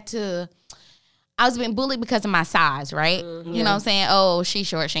kind of had to. I was being bullied because of my size, right? Mm-hmm. You know what I'm saying? Oh, she's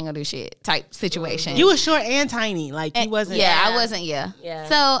short, she ain't gonna do shit type situation. You was short and tiny. Like, you wasn't. Yeah, I wasn't. Yeah. Yeah.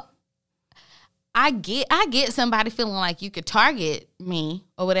 So I get somebody feeling like you could target me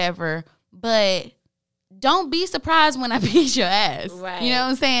or whatever, but don't be surprised when I beat your ass. Right. You know what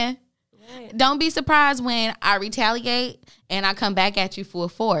I'm saying? Right. Don't be surprised when I retaliate and I come back at you full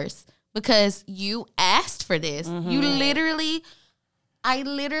force because you asked for this. You I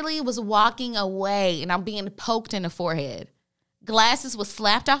literally was walking away and I'm being poked in the forehead. Glasses was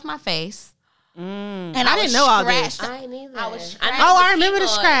slapped off my face. And I didn't know all this. scratched. I ain't either. I was I remember the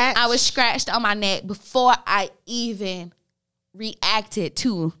scratch. I was scratched on my neck before I even reacted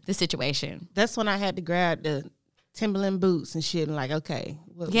to the situation. That's when I had to grab the Timberland boots and shit and like, okay,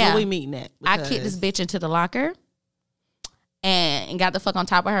 what Yeah. we meeting at? I kicked this bitch into the locker and got the fuck on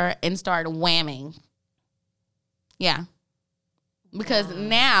top of her and started whamming. Yeah. Because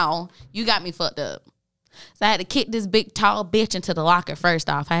now you got me fucked up. So I had to kick this big, tall bitch into the locker first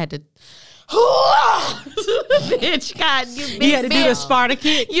off. I had to... bitch, God, you big You had to do the bitch. Sparta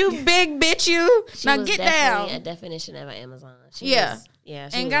kick. You big bitch, you. She now was get definitely down. a definition of an Amazon. She Yeah. was, yeah.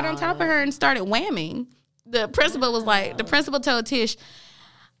 She And was got on all top in of her and started whamming. The principal was like, the principal told Tish,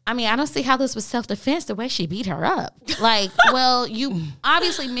 I mean, I don't see how this was self-defense the way she beat her up. Like, well, you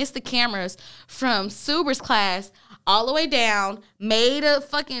obviously missed the cameras from Suber's class all the way down, made a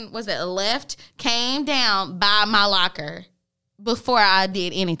fucking, was it a left, came down by my locker before I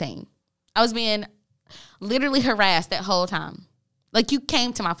did anything. I was being literally harassed that whole time. Like, you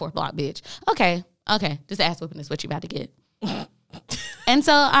came to my 4th block, bitch. Okay, this ass whooping is what you about to get. And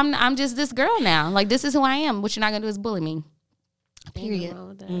so I'm just this girl now. Like, this is who I am. What you're not gonna do is bully me. Period. Ain't nothing wrong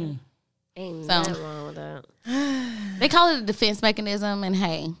with that. Ain't So- nothing wrong with that. They call it a defense mechanism, and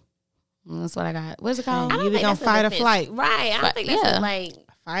hey, that's what I got. What's it called? I don't Either think gonna that's a fight or defense. flight. Right. I don't think that's Yeah. like,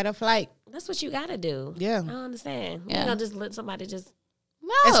 Fight or flight. that's what you got to do. Yeah. I don't understand. Yeah. You don't just let somebody just...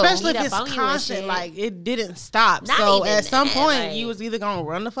 No. Especially beat if up it's on you and constant, shit. like it didn't stop. Not So even at some that, point, like- you was either gonna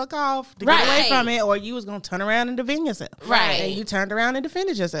run the fuck off to Right. get away from it, or you was gonna turn around and defend yourself. Right. And you turned around and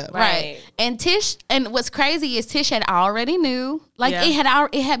defended yourself. Right. And Tish, and what's crazy is Tish had already knew. Like, Yeah.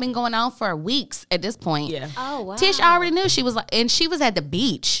 it had been going on for weeks at this point. Yeah. Oh, wow. Tish already knew. She was like, and she was at the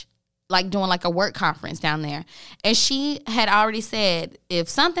beach, like doing like a work conference down there. And she had already said, if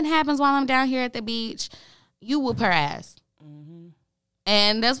something happens while I'm down here at the beach, you whoop her ass.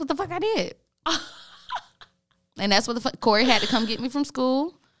 And that's what the fuck I did. And that's what the fuck, Corey had to come get me from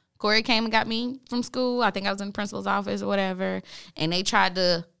school. Corey came and got me from school. I think I was in the principal's office or whatever. And they tried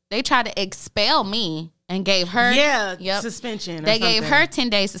to expel me and gave her Yep. suspension. or They gave something. her 10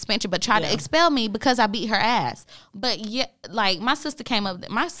 days suspension, but tried to expel me because I beat her ass. But yeah, like my sister came up,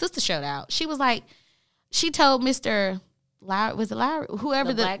 my sister showed out. She was like, she told Mr. Lowry, was it Lowry? Whoever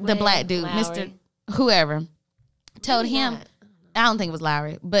The the black black man, dude, Lowry. Mr. Whoever, told Maybe him, not. I don't think it was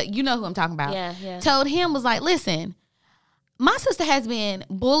Lowry, but you know who I'm talking about. Yeah. Told him, was like, listen, my sister has been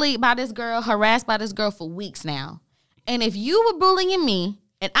bullied by this girl, harassed by this girl for weeks now. And if you were bullying me,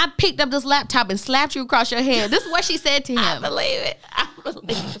 and I picked up this laptop and slapped you across your head, this is what she said to him. I believe it.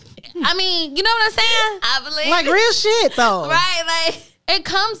 I mean, you know what I'm saying? I believe Like it. real shit though. Right, like... It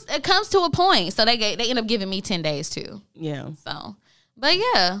comes to a point. So they end up giving me 10 days too. Yeah. So, but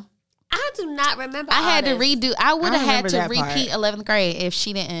yeah, I do not remember I had all to this. redo. I would have had remember to that part. repeat 11th grade if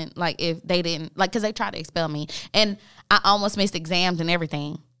she didn't, like, if they didn't, like, because they tried to expel me. And I almost missed exams and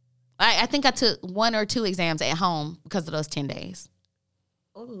everything. I think I took 1 or 2 exams at home because of those 10 days.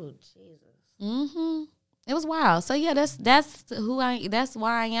 Oh, Jesus. Mm-hmm. It was wild. So yeah, that's that's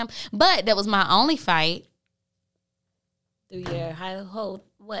why I am. But that was my only fight. Through your whole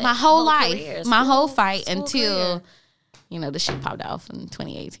My whole life, career, my school- whole fight school until, career. you know, the shit popped off in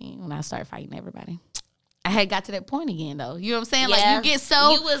 2018 when I started fighting everybody. I had got to that point again though. You know what I'm saying? Yeah. Like you get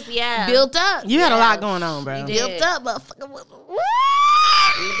so You was built up. You had a lot going on, bro. You did. built up, motherfucker.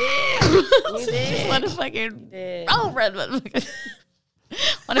 You did. You did. Motherfucking did. motherfucker.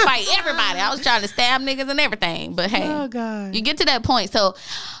 Want to fight everybody. I was trying to stab niggas and everything. But hey, Oh God. you get to that point. So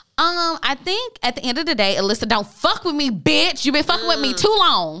I think at the end of the day, Alyssa, don't fuck with me, bitch. You been fucking with me too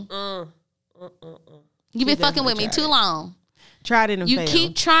long. You been fucking with me too long. Tried it and You failed.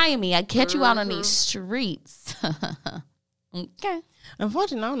 keep trying me. I catch you out on these streets. Okay.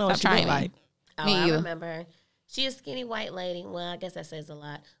 Unfortunately, I don't know what she Stop look trying like. Oh, Me I either. remember her. She a skinny white lady. Well, I guess that says a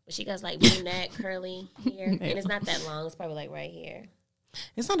lot. But she got like brunette, curly hair. And it's not that long. It's probably like right here.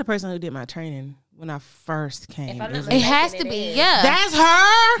 It's not the person who did my training when I first came. If I'm not is It it? has It to be. is. Yeah. That's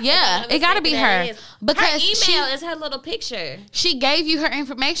her. Yeah. It got to be her. Because Her email she, is her little picture. she gave you her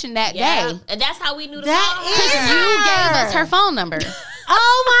information that Yeah. day. And that's how we knew to That call her. is Because you gave us her phone number.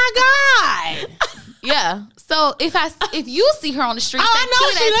 Oh my god. Yeah. So if you see her on the street, Oh, say, I know Key,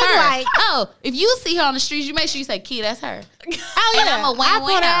 what she that's look her. like. Oh, if you see her on the street, you make sure you say, Key, that's her. Oh And yeah. I'm a wham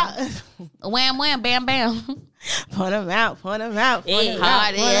I put out. Wham wham, bam bam. Point them out. Point them out. Point them out.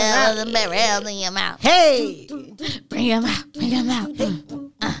 Hard Point 'em out. as the barrels in your mouth. Hey. Bring them out. Bring them out.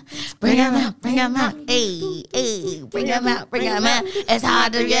 Bring them out. Bring them out. Hey, hey. Bring them out. Bring them out. It's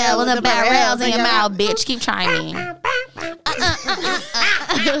hard to yell with the barrels in your mouth, bitch. Keep trying me.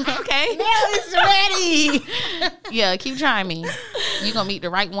 Okay. Now it's ready. Yeah, keep trying me. You gonna meet the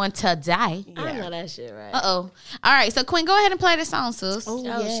right one today. I know that shit right. Uh-oh. All right, so Quinn, go ahead and play the song, sis. Oh,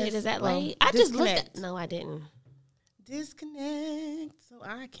 yes. shit, is that Well, late? I just looked at... disconnect. No, I didn't. Disconnect so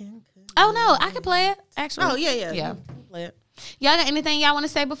I can. Oh, no, I can play it, actually. Oh yeah, yeah, Yeah. Play it. Y'all got anything y'all want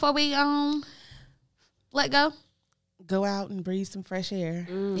to say before we let go? Go out and breathe some fresh air.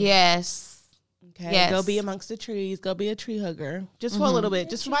 Yes. Okay. Yes. Go be amongst the trees. Go be a tree hugger. Just for a little bit.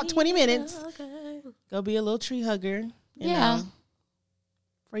 Just for about 20 minutes. Go be a little tree hugger. You Yeah. know,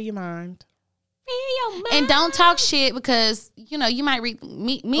 free your mind. And don't talk shit because, you might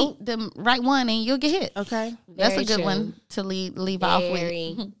meet the right one and you'll get hit. Okay. That's Very a good true. one to leave off with.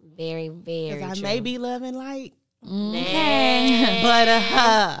 Very, very, very Because I true. may be loving light. Man. But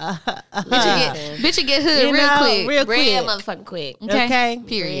Bitch, you get hood you real know, quick. real Real quick. motherfucking quick. Okay.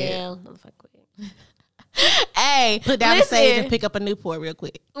 Period. Real motherfucking quick. Hey, Put down listen. the stage and pick up a Newport real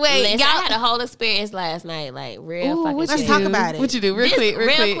quick. Wait, Listen, y'all. I had a whole experience last night, like real Ooh, fucking what Let's you shit. talk do? about it. What you do? Real This- quick,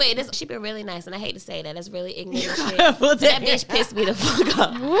 real quick. This, she been really nice, and I hate to say that. That's really ignorant shit. Well, That bitch pissed me the fuck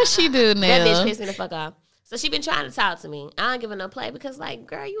off. What she do now? That bitch pissed me the fuck off. So she been trying to talk to me. I don't give her no play because, like,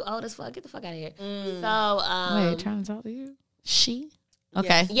 girl, you old as fuck. Get the fuck out of here. So, Wait, trying to talk to you? She?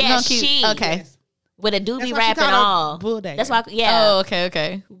 Okay. Yeah, We're gonna keep- she. Okay. Yes. with a That's doobie why she rapping called her all. Bulldog. That's why, yeah. Oh, okay,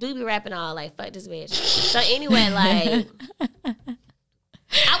 okay. Doobie rapping all, like, fuck this bitch. So anyway, like,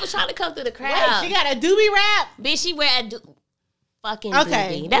 I was trying to come through the crowd. Wait, she got a doobie rap? Bitch, she wear a fucking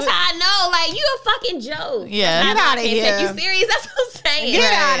Okay. doobie. That's how I know. Like, you a fucking joke. Yeah. That's Get how I outta can't here. take you serious. That's what I'm saying.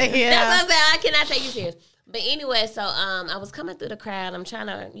 Get outta here. That's what I'm saying. I cannot take you serious. But anyway, so I was coming through the crowd. I'm trying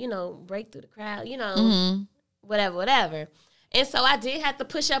to, break through the crowd, whatever. And so I did have to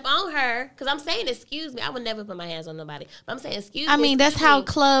push up on her because I'm saying, excuse me. I would never put my hands on nobody. But I'm saying, excuse me. I mean, that's excuse how me.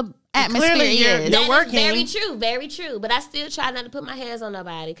 club atmosphere Clearly you're- is. you're That is working. very true, very true. But I still try not to put my hands on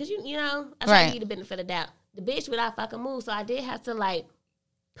nobody because, I try Right. to give you the benefit of the doubt. The bitch without fucking move. So I did have to, like,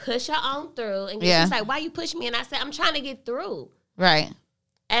 push her on through. And Yeah. she's like, why you push me? And I said, I'm trying to get through. Right.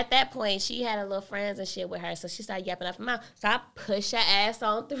 At that point, she had her little friends and shit with her, so she started yapping up her mouth. So I pushed her ass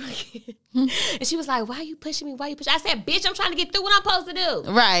on through again. And she was like, why you pushing me? Why you pushing? I said, bitch, I'm trying to get through what I'm supposed to do.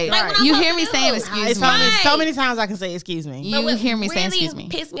 Right. Like, what I'm You supposed hear to me do. saying It's excuse so me. many, Right. so many times I can say excuse me. You what hear me saying really excuse me.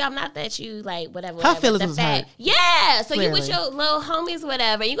 pissed me off, not that you, like, whatever. Her whatever, feelings the was fact- hurt. Yeah, so you with Clearly. your little homies,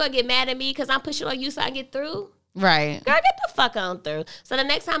 whatever. You gonna get mad at me because I'm pushing on you so I can get through? Right. Girl, get the fuck on through. So the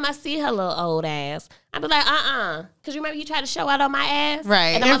next time I see her little old ass, I be like, because remember you tried to show out on my ass? Right.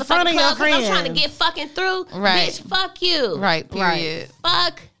 And the In front motherfucking of your club 'cause I'm trying to friends. get fucking through. Right. Bitch, fuck you. Right. Period.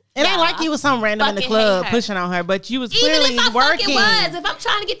 Fuck. It ain't y'all. like you was some random in the Fucking club hate her. pushing on her, but you was Even clearly if I working. fucking was, if I'm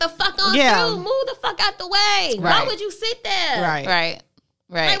trying to get the fuck on Yeah. through, move the fuck out the way. Why Right. would you sit there? Right. Right.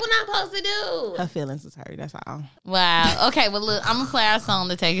 Right. Like, what I'm supposed to do? Her feelings was hurt. That's all. Wow. Okay. Well, look, I'm gonna play our song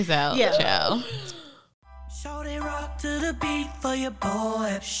to take us out. Yeah. Ciao. Shorty rock to the beat for your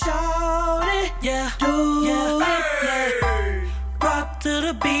boy. Shorty, yeah, do it, yeah. Rock to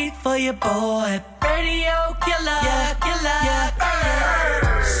the beat for your boy. Radio killer, yeah,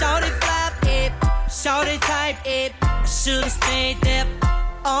 yeah. Shorty flap it, shorty type it. I should've stayed there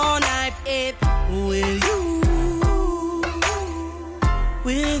all night, it with you,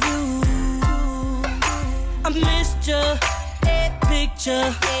 with you. I missed your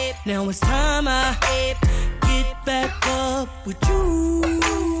picture. Now it's time I get back up with you,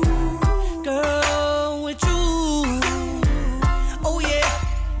 girl, with you. Oh yeah,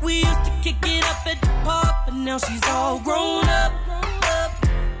 we used to kick it up at the park, but now she's all grown up,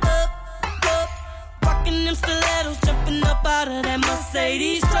 rocking them stilettos, jumping up out of that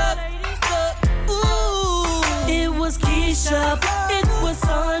Mercedes truck. Ooh, it was Keisha, it was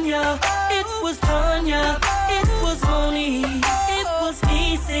Sonya, it was Tanya, it was Monique.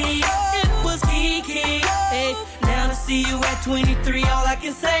 easy. It was Kiki. Hey, now to see you at 23, all I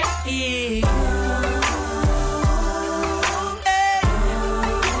can say is. Hey.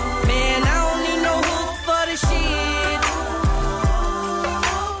 Man, I don't need no hook for the shit.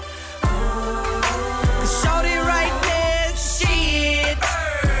 Shorty right there, shit.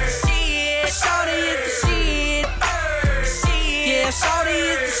 Shit. Shorty is the shit. Shit. Yeah, shorty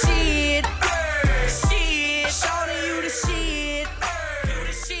is the shit. Shit. Shorty, you the shit. You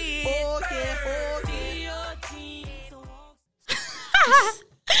the shit. Oh,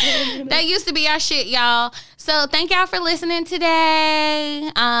 yeah. That used to be our shit, y'all. So thank y'all for listening today.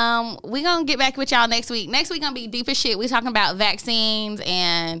 We gonna get back with y'all next week. Next week gonna be deep as shit. We talking about vaccines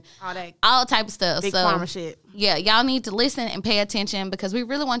and all type of stuff. Big so pharma shit. Yeah, y'all need to listen and pay attention because we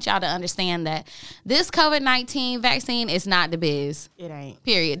really want y'all to understand that this COVID-19 vaccine is not the biz. It ain't.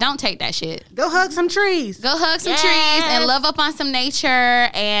 Period. Don't take that shit. Go hug some trees. Go hug some trees and love up on some nature.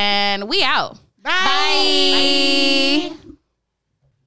 And we out. Bye. Bye.